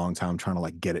like a long time trying to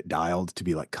like get it dialed to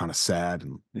be like kind of sad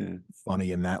and Yeah.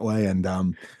 funny in that way, and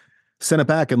sent it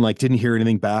back and like didn't hear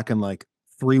anything back, and like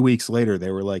 3 weeks later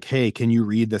they were like, "Hey, can you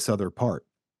read this other part?"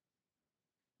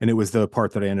 And it was the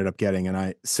part that I ended up getting, and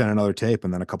I sent another tape,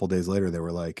 and then a couple days later they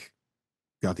were like,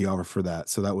 got the offer for that.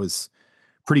 So that was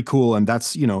pretty cool, and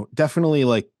that's, definitely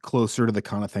like closer to the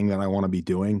kind of thing that I want to be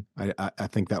doing. I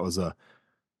think that was a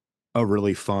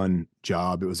really fun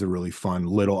job. It was a really fun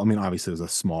little, I mean, obviously it was a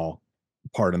small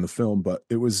part in the film, but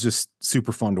it was just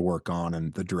super fun to work on,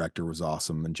 and the director was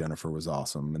awesome, and Jennifer was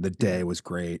awesome, and the Yeah. day was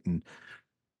great, and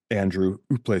Andrew,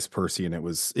 who plays Percy, and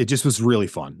it just was really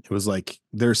fun. It was like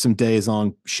there's some days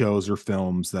on shows or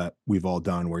films that we've all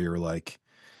done where you're like,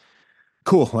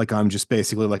 cool, like I'm just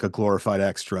basically like a glorified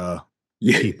extra.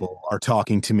 Yeah. People are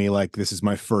talking to me like this is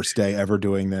my first day ever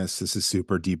doing this. This is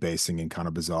super debasing and kind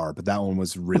of bizarre, but that one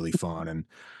was really fun, and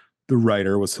the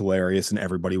writer was hilarious, and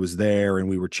everybody was there, and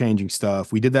we were changing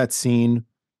stuff. We did that scene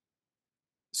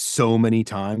so many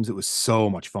times. It was so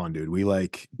much fun, dude. We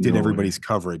like did No way. everybody's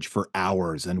coverage for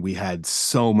hours, and we had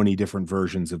so many different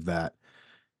versions of that.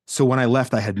 So when I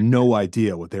left, I had no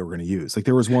idea what they were going to use. Like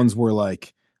there was ones where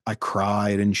like I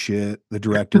cried and shit. The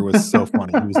director was so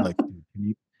funny. He was like,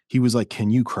 "Dude, he was like, can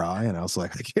you cry?" And I was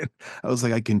like, I can. I was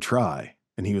like, I can try.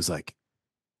 And he was like,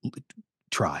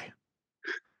 try.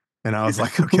 And I was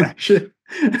like, Holy okay. shit.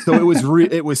 So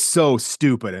it was so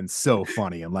stupid and so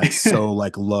funny, and like so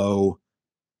like low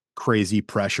crazy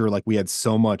pressure. Like we had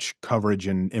so much coverage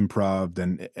and improv,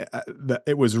 and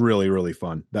it was really, really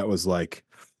fun. That was like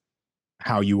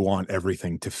how you want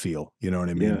everything to feel. You know what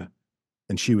I mean? Yeah.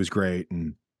 And she was great.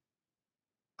 And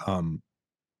um,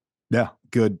 yeah,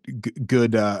 good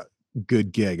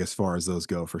gig as far as those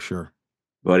go for sure.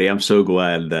 Buddy, I'm so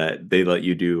glad that they let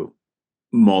you do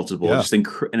multiple, Yeah, just an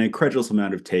incredible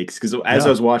amount of takes. Because as I yeah,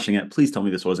 was watching it, please tell me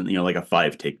this wasn't, like a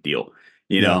 5 take deal.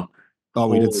 You yeah. know, Oh,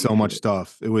 we did holy so much shit.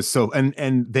 stuff. It was so,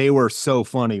 and they were so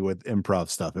funny with improv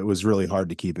stuff. It was really hard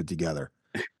to keep it together.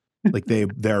 Like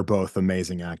they're both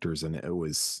amazing actors, and it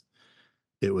was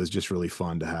just really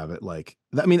fun to have it. Like,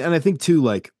 I mean, and I think too,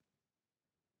 like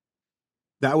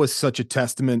that was such a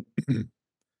testament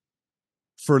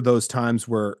for those times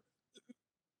where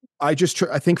I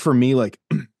think for me, like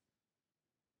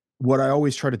what I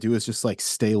always try to do is just like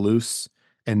stay loose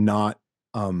and not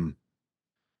um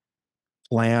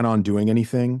plan on doing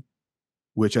anything,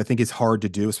 which I think is hard to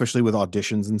do, especially with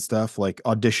auditions and stuff. Like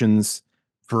auditions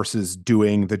versus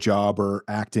doing the job or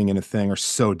acting in a thing are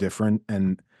so different,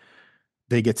 and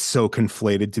they get so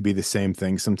conflated to be the same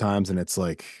thing sometimes. And it's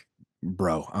like,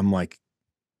 bro, I'm like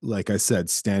I said,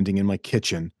 standing in my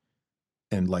kitchen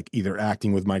and like either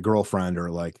acting with my girlfriend or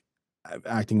like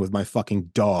acting with my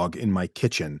fucking dog in my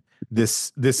kitchen.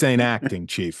 This ain't acting,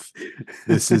 chief.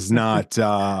 This is not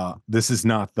the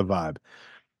vibe.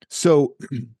 So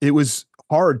it was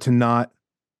hard to not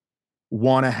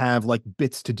want to have like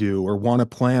bits to do or want to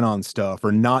plan on stuff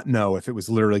or not know if it was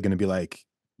literally going to be like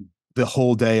the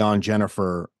whole day on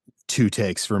Jennifer, 2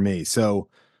 takes for me. So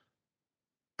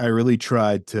I really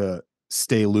tried to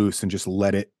stay loose and just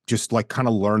let it just like kind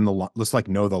of learn just like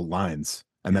know the lines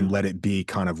and then Yeah. let it be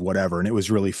kind of whatever. And it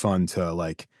was really fun to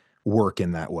like work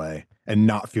in that way and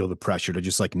not feel the pressure to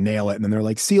just like nail it. And then they're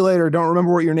like, see you later. Don't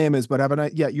remember what your name is, but have a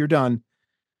night. Yeah, you're done.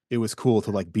 It was cool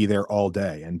to like be there all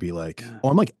day and be like, Yeah. oh,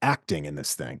 I'm like acting in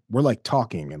this thing. We're like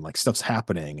talking and like stuff's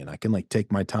happening and I can like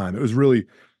take my time. It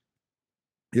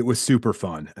was super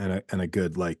fun and a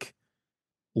good like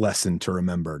lesson to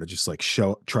remember to just like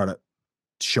try to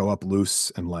show up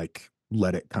loose and like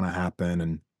let it kind of happen,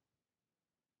 and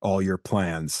all your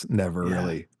plans never Yeah.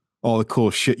 really all the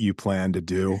cool shit you plan to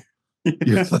do.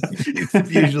 You're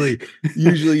like,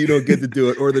 usually you don't get to do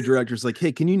it, or the director's like,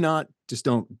 hey, can you not just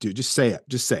don't do just say it.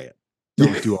 Just say it. Yeah.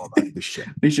 Don't do all that this shit.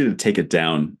 They should have taken it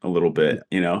down a little Yeah. bit,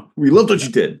 you know? We loved what Yeah.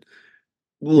 you did.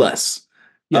 Less.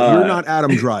 Yeah. You're Uh not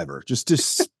Adam Driver.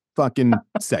 Just fucking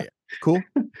say it. Cool.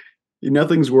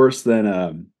 Nothing's worse than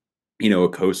a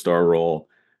co-star role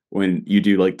when you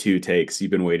do like 2 takes,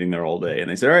 you've been waiting there all day, and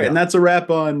they say, "All right, and Yeah. that's a wrap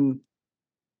on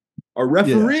our Yeah.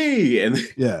 referee, and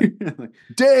Yeah. like,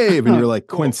 Dave. And you're like,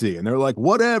 cool. Quincy. And they're like,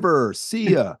 whatever. See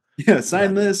ya. Yeah, Yeah, sign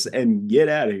dude. this and get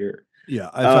out of here. Yeah.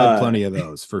 I've had Uh, plenty of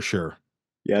those for sure.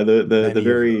 yeah, the Many of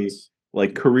very those.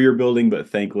 like career building but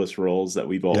thankless roles that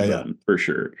we've all Yeah. Yeah. done for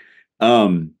sure.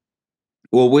 Um,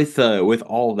 well, with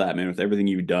all of that, man, with everything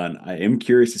you've done, I am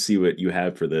curious to see what you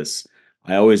have for this.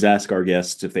 I always ask our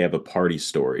guests if they have a party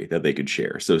story that they could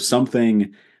share. So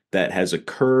something that has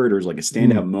occurred or is like a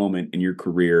Hmm. standout moment in your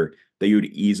career that you would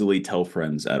easily tell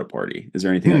friends at a party. Is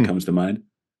there anything that Hmm. comes to mind?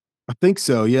 I think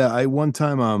so. Yeah. I one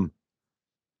time,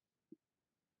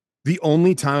 the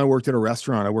only time I worked at a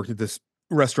restaurant, I worked at this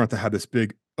restaurant that had this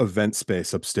big event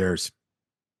space upstairs.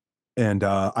 And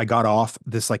I got off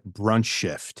this like brunch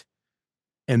shift.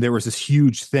 And there was this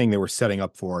huge thing they were setting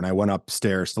up for. And I went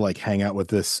upstairs to like hang out with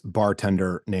this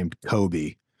bartender named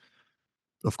Kobe.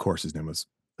 Of course, his name was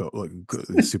like,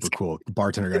 super cool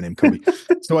bartender guy named Kobe.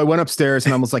 So I went upstairs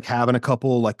and I was like having a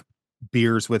couple like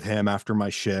beers with him after my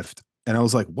shift. And I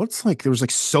was like, what's like, there was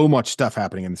like so much stuff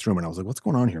happening in this room. And I was like, what's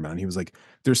going on here, man? And he was like,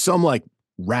 there's some like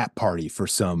rap party for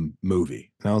some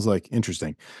movie. And I was like,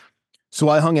 interesting. So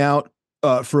I hung out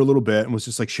for a little bit and was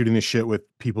just like shooting this shit with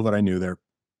people that I knew there,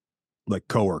 like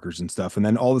coworkers and stuff. And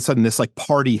then all of a sudden this like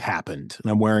party happened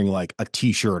and I'm wearing like a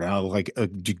t-shirt and I was like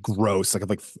gross.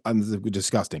 Like I'm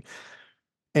disgusting.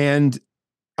 And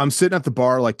I'm sitting at the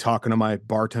bar, like talking to my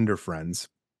bartender friends,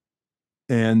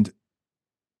 and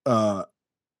uh,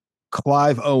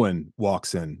 Clive Owen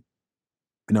walks in,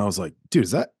 and I was like, "Dude,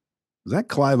 is that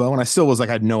Clive Owen?" I still was like,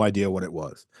 I had no idea what it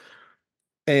was.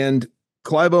 And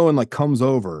Clive Owen like comes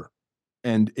over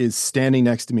and is standing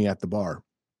next to me at the bar,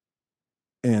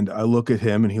 and I look at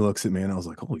him, and he looks at me, and I was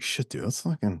like, "Holy shit, dude, that's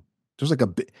fucking." There's like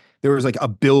there was like a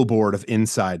billboard of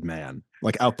Inside Man,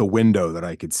 like out the window that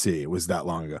I could see. It was that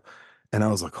long ago, and I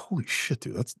was like, "Holy shit,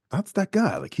 dude, that's that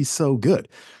guy. Like he's so good."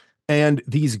 And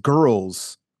these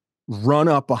girls run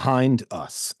up behind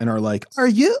us and are like, "Are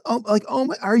you? Oh, like, oh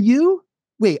my, are you?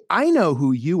 Wait, I know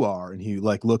who you are." And he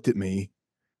like looked at me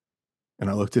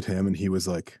and I looked at him and he was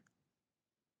like,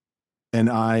 and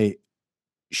I,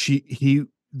 she, he,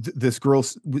 this girl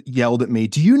yelled at me,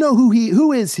 "Do you know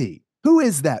who is he? Who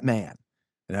is that man?"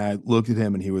 And I looked at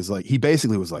him and he was like, he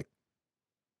basically was like,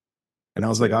 and I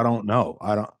was like, "I don't know.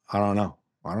 I don't know.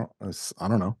 I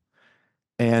don't know."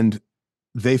 And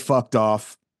they fucked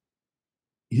off.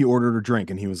 He ordered a drink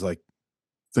and he was like,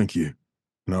 "Thank you."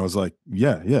 And I was like,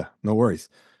 "Yeah, yeah, no worries."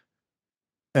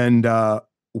 And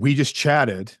we just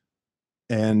chatted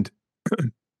and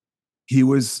he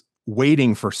was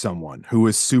waiting for someone who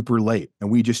was super late and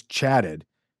we just chatted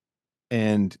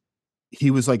and he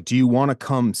was like, "Do you want to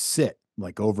come sit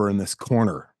like over in this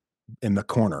corner in the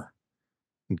corner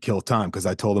and kill time?" Because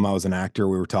I told him I was an actor.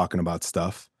 We were talking about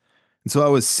stuff. And so I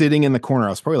was sitting in the corner. I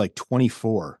was probably like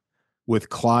 24 with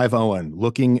Clive Owen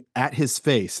looking at his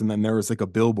face. And then there was like a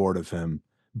billboard of him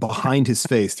behind his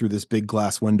face through this big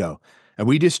glass window. And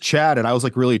we just chatted. I was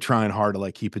like really trying hard to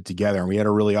like keep it together. And we had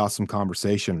a really awesome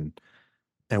conversation.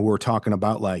 And we were talking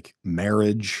about like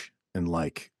marriage and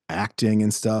like acting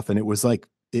and stuff. And it was like,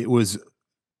 it was,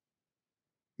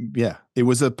 yeah, it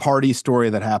was a party story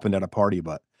that happened at a party.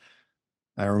 But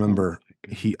I Oh remember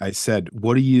my God. I said,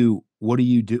 what do you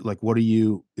do? Like,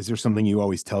 is there something you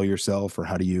always tell yourself or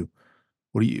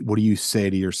what do you say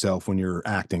to yourself when you're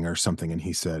acting or something? And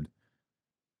he said,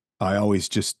 I always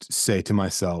just say to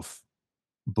myself,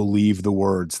 believe the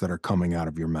words that are coming out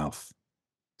of your mouth.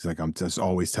 He's like, I'm just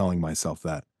always telling myself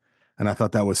that. And I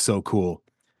thought that was so cool.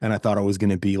 And I thought it was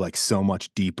going to be like so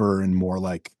much deeper and more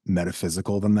like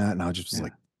metaphysical than that. And I just was Yeah.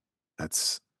 like,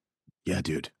 that's, yeah,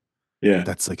 dude, Yeah.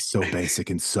 that's like so basic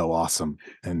and so awesome.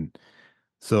 And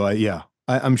so yeah,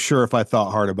 I'm sure if I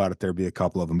thought hard about it, there'd be a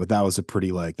couple of them, but that was a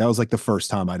pretty like, that was like the first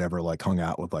time I'd ever like hung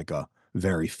out with like a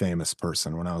very famous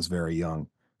person when I was very young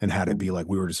and had it be like,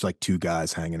 we were just like two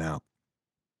guys hanging out.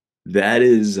 That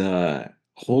is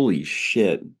holy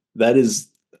shit. That is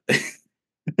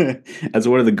that's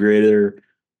one of the greater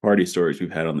party stories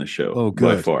we've had on the show Oh,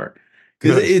 by good, far.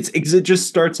 Because good. it just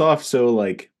starts off so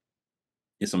like,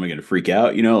 is someone gonna freak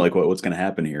out? You know, like what's gonna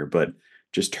happen here? But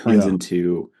just turns Yeah.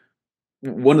 into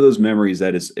one of those memories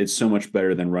that is it's so much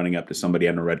better than running up to somebody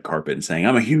on a red carpet and saying,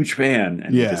 "I'm a huge fan,"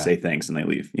 and you just Yeah. say thanks and they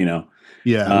leave, you know?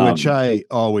 Yeah. Which Um,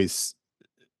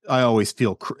 I always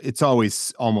feel it's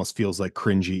always almost feels like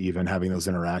cringy even having those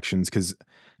interactions because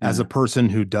as a yeah, person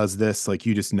who does this, like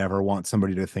you just never want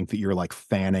somebody to think that you're like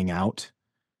fanning out.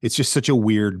 It's just such a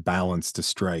weird balance to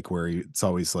strike where it's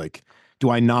always like, do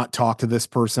I not talk to this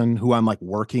person who I'm like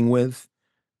working with?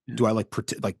 yeah. Do I like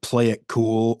like play it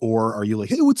cool or are you like,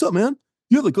 "Hey, what's up, man?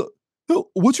 Yeah, like, oh,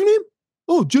 what's your name?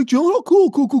 oh, Jake Gyllenhaal, cool,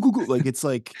 cool, cool, cool, cool. Like it's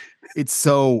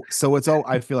so it's all.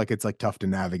 I feel like it's like tough to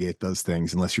navigate those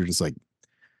things unless you're just like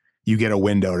you get a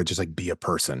window to just like be a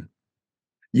person, or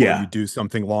you Yeah. do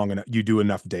something long enough. You do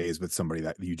enough days with somebody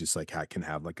that you just like can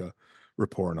have like a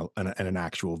rapport and an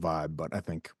actual vibe. But I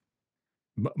think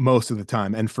most of the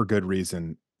time, and for good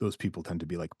reason, those people tend to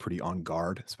be like pretty on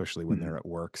guard, especially when they're Mhm. at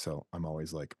work. So I'm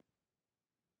always like,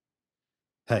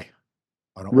 hey,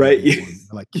 I don't want to Right. be the one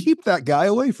like keep that guy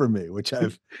away from me, which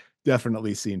I've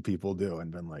definitely seen people do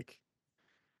and been like,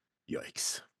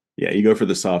 yikes. Yeah, you go for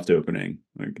the soft opening.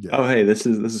 Like, Yeah. oh hey, this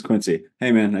is Quincy.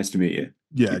 Hey man, nice to meet you.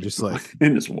 Yeah, Keep it just like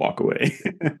and just walk away.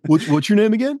 what's your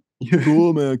name again? Yeah,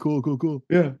 Cool, man. Cool, cool, cool.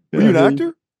 yeah, Are you yeah. an Hey,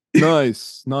 actor?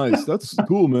 Nice, nice. That's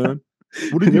cool, man.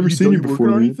 What I've have never seen you you working before,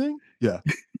 on man. anything? Yeah.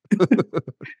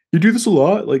 You do this a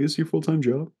lot? Like, is your full-time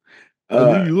job? I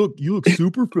mean, Uh, you look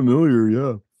super familiar.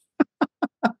 Yeah.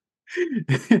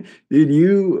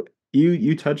 Dude,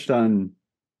 you touched on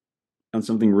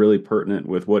something really pertinent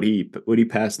with what he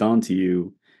passed on to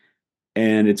you,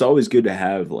 and it's always good to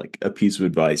have like a piece of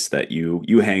advice that you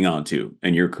hang on to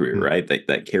in your career, Mm, right?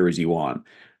 That carries you on.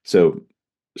 So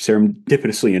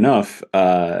serendipitously enough,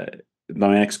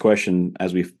 my next question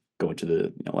as we go into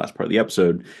the last part of the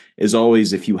episode is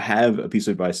always if you have a piece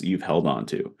of advice that you've held on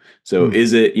to. So mm.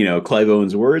 is it, Clive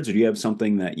Owen's words, or do you have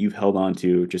something that you've held on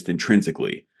to just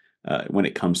intrinsically when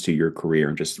it comes to your career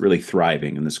and just really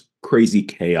thriving in this crazy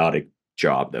chaotic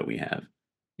job that we have?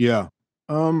 Yeah.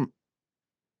 Um,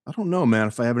 I don't know, man,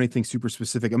 if I have anything super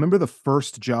specific. I remember the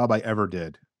first job I ever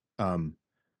did. Um,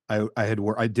 I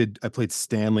played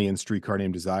Stanley in Streetcar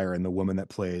Named Desire, and the woman that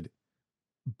played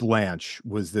Blanche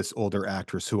was this older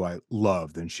actress who I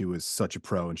loved, and she was such a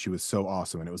pro, and she was so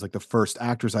awesome, and it was like the first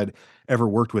actress I'd ever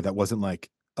worked with that wasn't like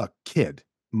a kid.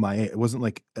 It wasn't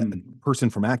like a Mm, person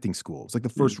from acting school. It was like the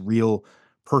yeah. first real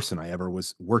person I ever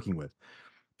was working with.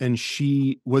 And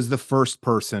she was the first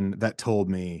person that told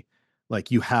me, like,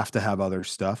 you have to have other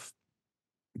stuff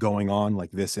going on.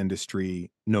 Like this industry,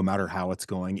 no matter how it's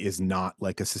going, is not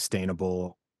like a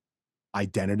sustainable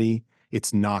identity.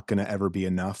 It's not going to ever be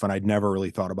enough. And I'd never really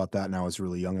thought about that. And I was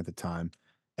really young at the time.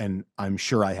 And I'm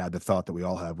sure I had the thought that we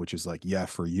all have, which is like, yeah,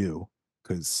 for you,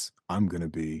 because I'm going to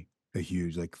be a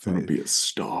huge, like, I want to be a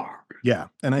star. yeah.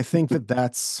 And I think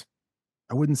that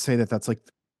I wouldn't say that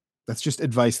that's just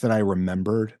advice that I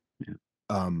remembered. Yeah.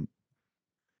 Um,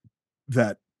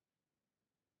 that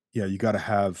yeah, you gotta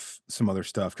have some other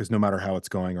stuff because no matter how it's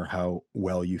going or how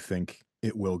well you think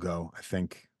it will go, I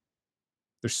think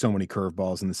there's so many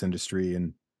curveballs in this industry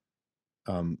and,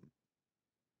 um,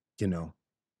 you know,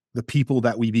 the people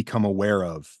that we become aware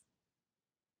of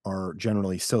are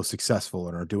generally so successful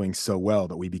and are doing so well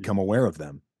that we become aware of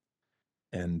them.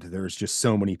 And there's just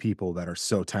so many people that are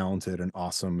so talented and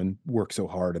awesome and work so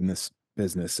hard in this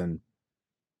business and,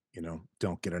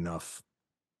 don't get enough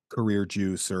career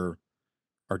juice or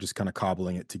are just kind of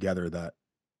cobbling it together that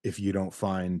if you don't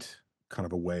find kind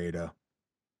of a way to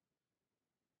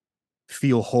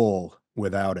feel whole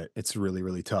without it, it's really,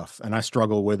 really tough. And I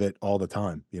struggle with it all the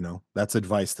time. That's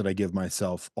advice that I give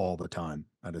myself all the time.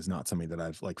 That is not something that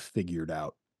I've like figured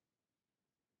out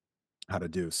how to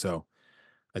do. So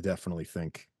I definitely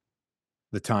think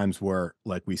the times where,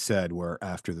 like we said, where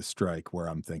after the strike, where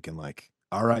I'm thinking like,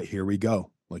 all right, here we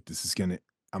go. Like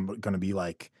I'm gonna be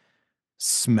like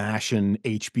smashing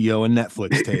HBO and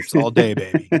Netflix tapes all day,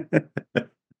 baby.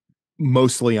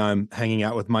 Mostly I'm hanging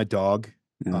out with my dog,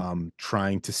 Yeah.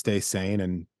 trying to stay sane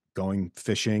and going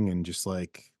fishing and just,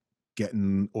 like,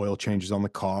 getting oil changes on the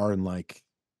car and, like,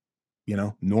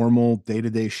 normal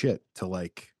day-to-day shit to,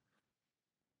 like,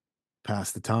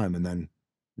 pass the time, and then,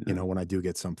 Yeah. when I do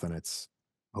get something, it's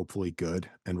hopefully good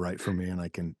and right for me, and I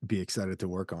can be excited to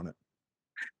work on it.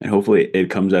 And hopefully it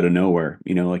comes out of nowhere.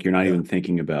 Like you're not Yeah, even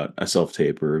thinking about a self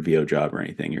tape or a VO job or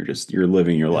anything. You're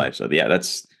living your yeah, life. So yeah,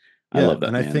 I yeah, love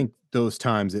and that, I man. think those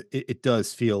times it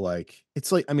does feel like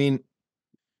it's like I mean,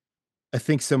 I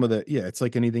think some of the yeah, it's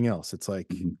like anything else. It's like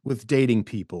Mhm. with dating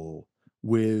people,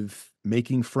 with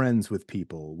making friends with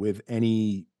people, with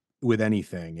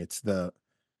anything.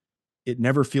 It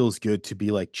never feels good to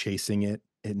be like chasing it.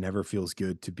 It never feels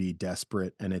good to be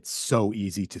desperate and it's so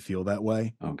easy to feel that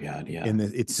way. Oh God, yeah. And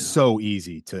it's Yeah. so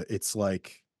easy to it's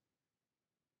like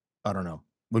I don't know.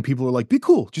 When people are like be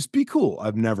cool, just be cool.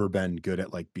 I've never been good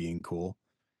at like being cool.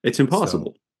 It's So,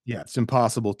 impossible. yeah, it's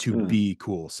impossible to Yeah. be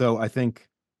cool. So I think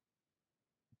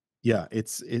yeah,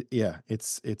 it's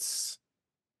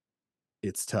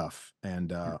tough,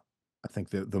 and, I think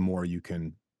the more you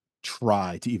can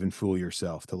try to even fool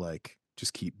yourself to, like,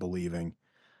 just keep believing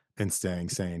and staying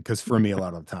sane. Because for me, a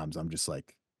lot of the times, I'm just,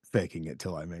 like, faking it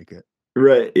till I make it.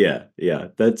 Right. Yeah. Yeah.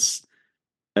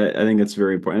 I think that's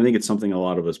very important. I think it's something a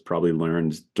lot of us probably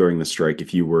learned during the strike.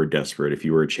 If you were desperate, if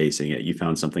you were chasing it, you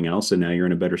found something else, and now you're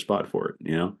in a better spot for it.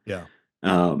 Yeah.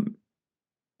 Um,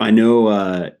 I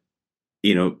know.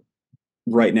 You know,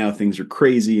 right now things are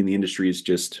crazy, and the industry is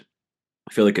just.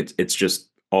 I feel like it's just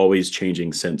always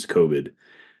changing since COVID.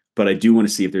 But I do want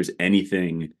to see if there's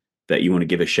anything that you want to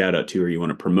give a shout out to or you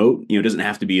want to promote. It doesn't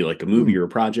have to be like a movie Hmm. or a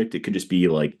project. It could just be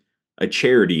like a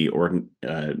charity or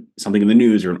something in the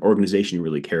news or an organization you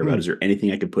really care about. Hmm. Is there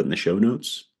anything I could put in the show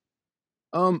notes?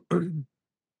 Um,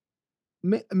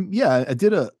 yeah,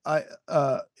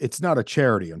 it's not a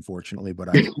charity, unfortunately, but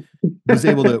I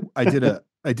did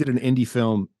an indie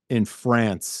film in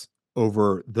France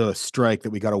over the strike that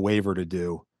we got a waiver to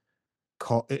do.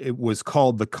 It was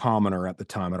called The Commoner at the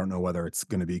time. I don't know whether it's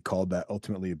going to be called that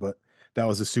ultimately, but that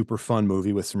was a super fun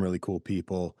movie with some really cool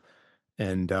people.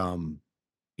 And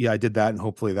yeah, I did that, and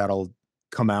hopefully that'll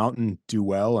come out and do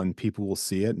well, and people will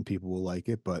see it and people will like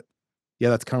it. But yeah,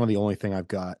 that's kind of the only thing I've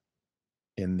got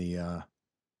in the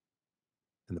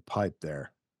pipe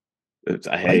there.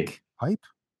 Hey, Pike? Pipe?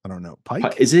 I don't know.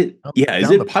 Pike? is it? Up Yeah, is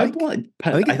down the it pike? pipeline?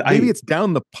 I think maybe it's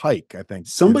down the pike, I think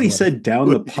is Somebody what said down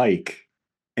the pike,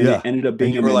 and it yeah, ended up and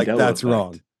being a you were like, Mandela "That's effect.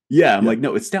 wrong." Yeah, I'm Yeah, like,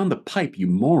 no, it's down the pipe, you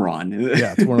moron.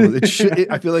 yeah, it's one of those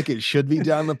I feel like it should be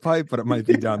down the pipe, but it might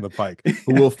be down the pike.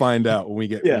 But we'll find out when we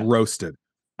get Yeah. roasted.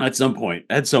 At some point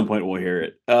we'll hear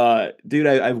it. Dude,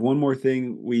 I have one more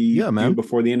thing we Yeah, do man.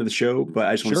 before the end of the show, but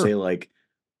I just want to say Sure. like,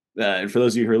 for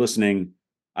those of you who are listening,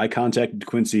 I contacted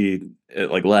Quincy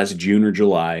like last June or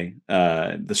July.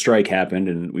 The strike happened,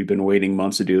 and we've been waiting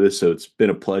months to do this, so it's been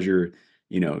a pleasure,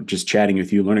 just chatting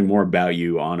with you, learning more about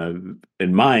you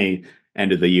in my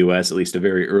end of the U.S. at least a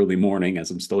very early morning as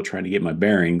I'm still trying to get my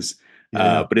bearings.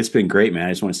 Yeah, yeah. But it's been great, man.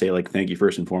 I just want to say like thank you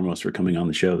first and foremost for coming on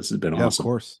the show. This has been Yeah, of awesome.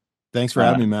 course. Thanks for Uh,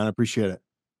 having me, man. I appreciate it.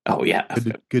 oh yeah,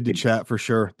 Good to chat for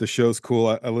sure. The show's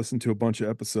cool. I listened to a bunch of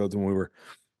episodes when we were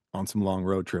on some long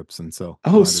road trips, and so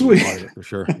oh, glad to be a sweet. part of it for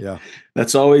sure. Yeah.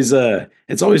 That's always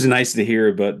it's always nice to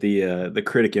hear, but the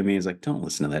critic in me is like, don't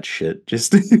listen to that shit.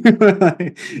 Just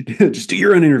just do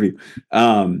your own interview.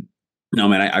 Um no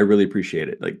man, I really appreciate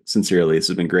it. Like sincerely, this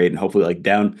has been great. And hopefully like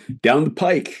down the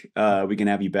pike, we can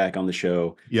have you back on the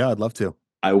show. Yeah, I'd love to.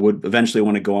 I would eventually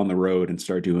want to go on the road and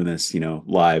start doing this,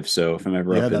 live. So if I'm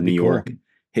ever Yeah, up in that'd New be cool. York,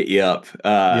 hit you up.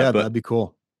 Yeah, But that'd be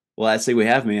cool. last thing we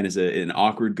have, man, is an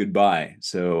awkward goodbye.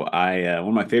 So one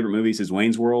of my favorite movies is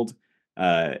Wayne's World,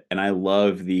 and I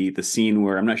love the scene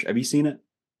where I'm not sure. Have you seen it?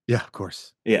 Yeah, of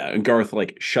course. Yeah, and Garth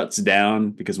like shuts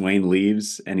down because Wayne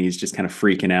leaves, and he's just kind of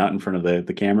freaking out in front of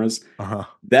the cameras. Uh-huh.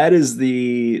 That is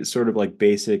the sort of like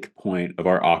basic point of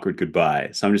our awkward goodbye.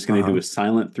 So I'm just going to do Uh-huh. a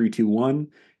silent 3, 2, 1.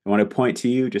 I want to point to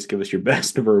you. Just give us your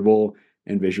best verbal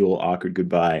and visual awkward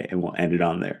goodbye, and we'll end it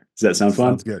on there. Does that sound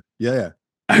Sounds fun? good. Yeah, yeah.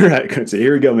 All right, good. So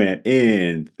here we go, man.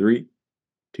 In 3,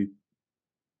 2.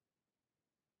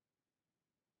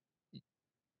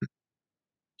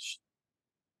 Sh-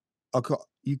 I'll call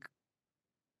you.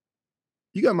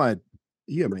 You got my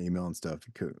you got my email and stuff.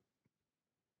 You can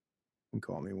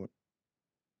call me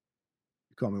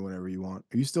whenever you want.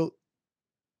 Are you still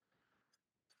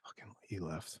fucking he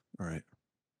left. All right.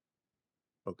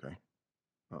 Okay.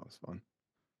 That was fun.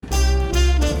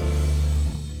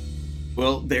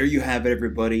 Well, there you have it,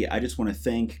 everybody. I just want to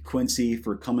thank Quincy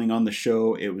for coming on the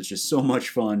show. It was just so much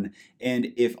fun. And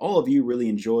if all of you really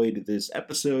enjoyed this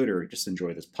episode or just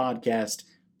enjoy this podcast,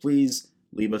 please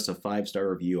leave us a 5-star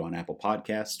review on Apple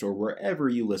Podcasts or wherever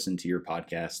you listen to your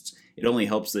podcasts. It only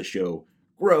helps the show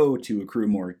grow to accrue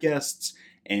more guests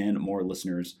and more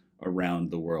listeners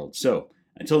around the world. So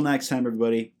until next time,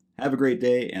 everybody, have a great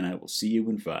day, and I will see you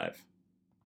in 5.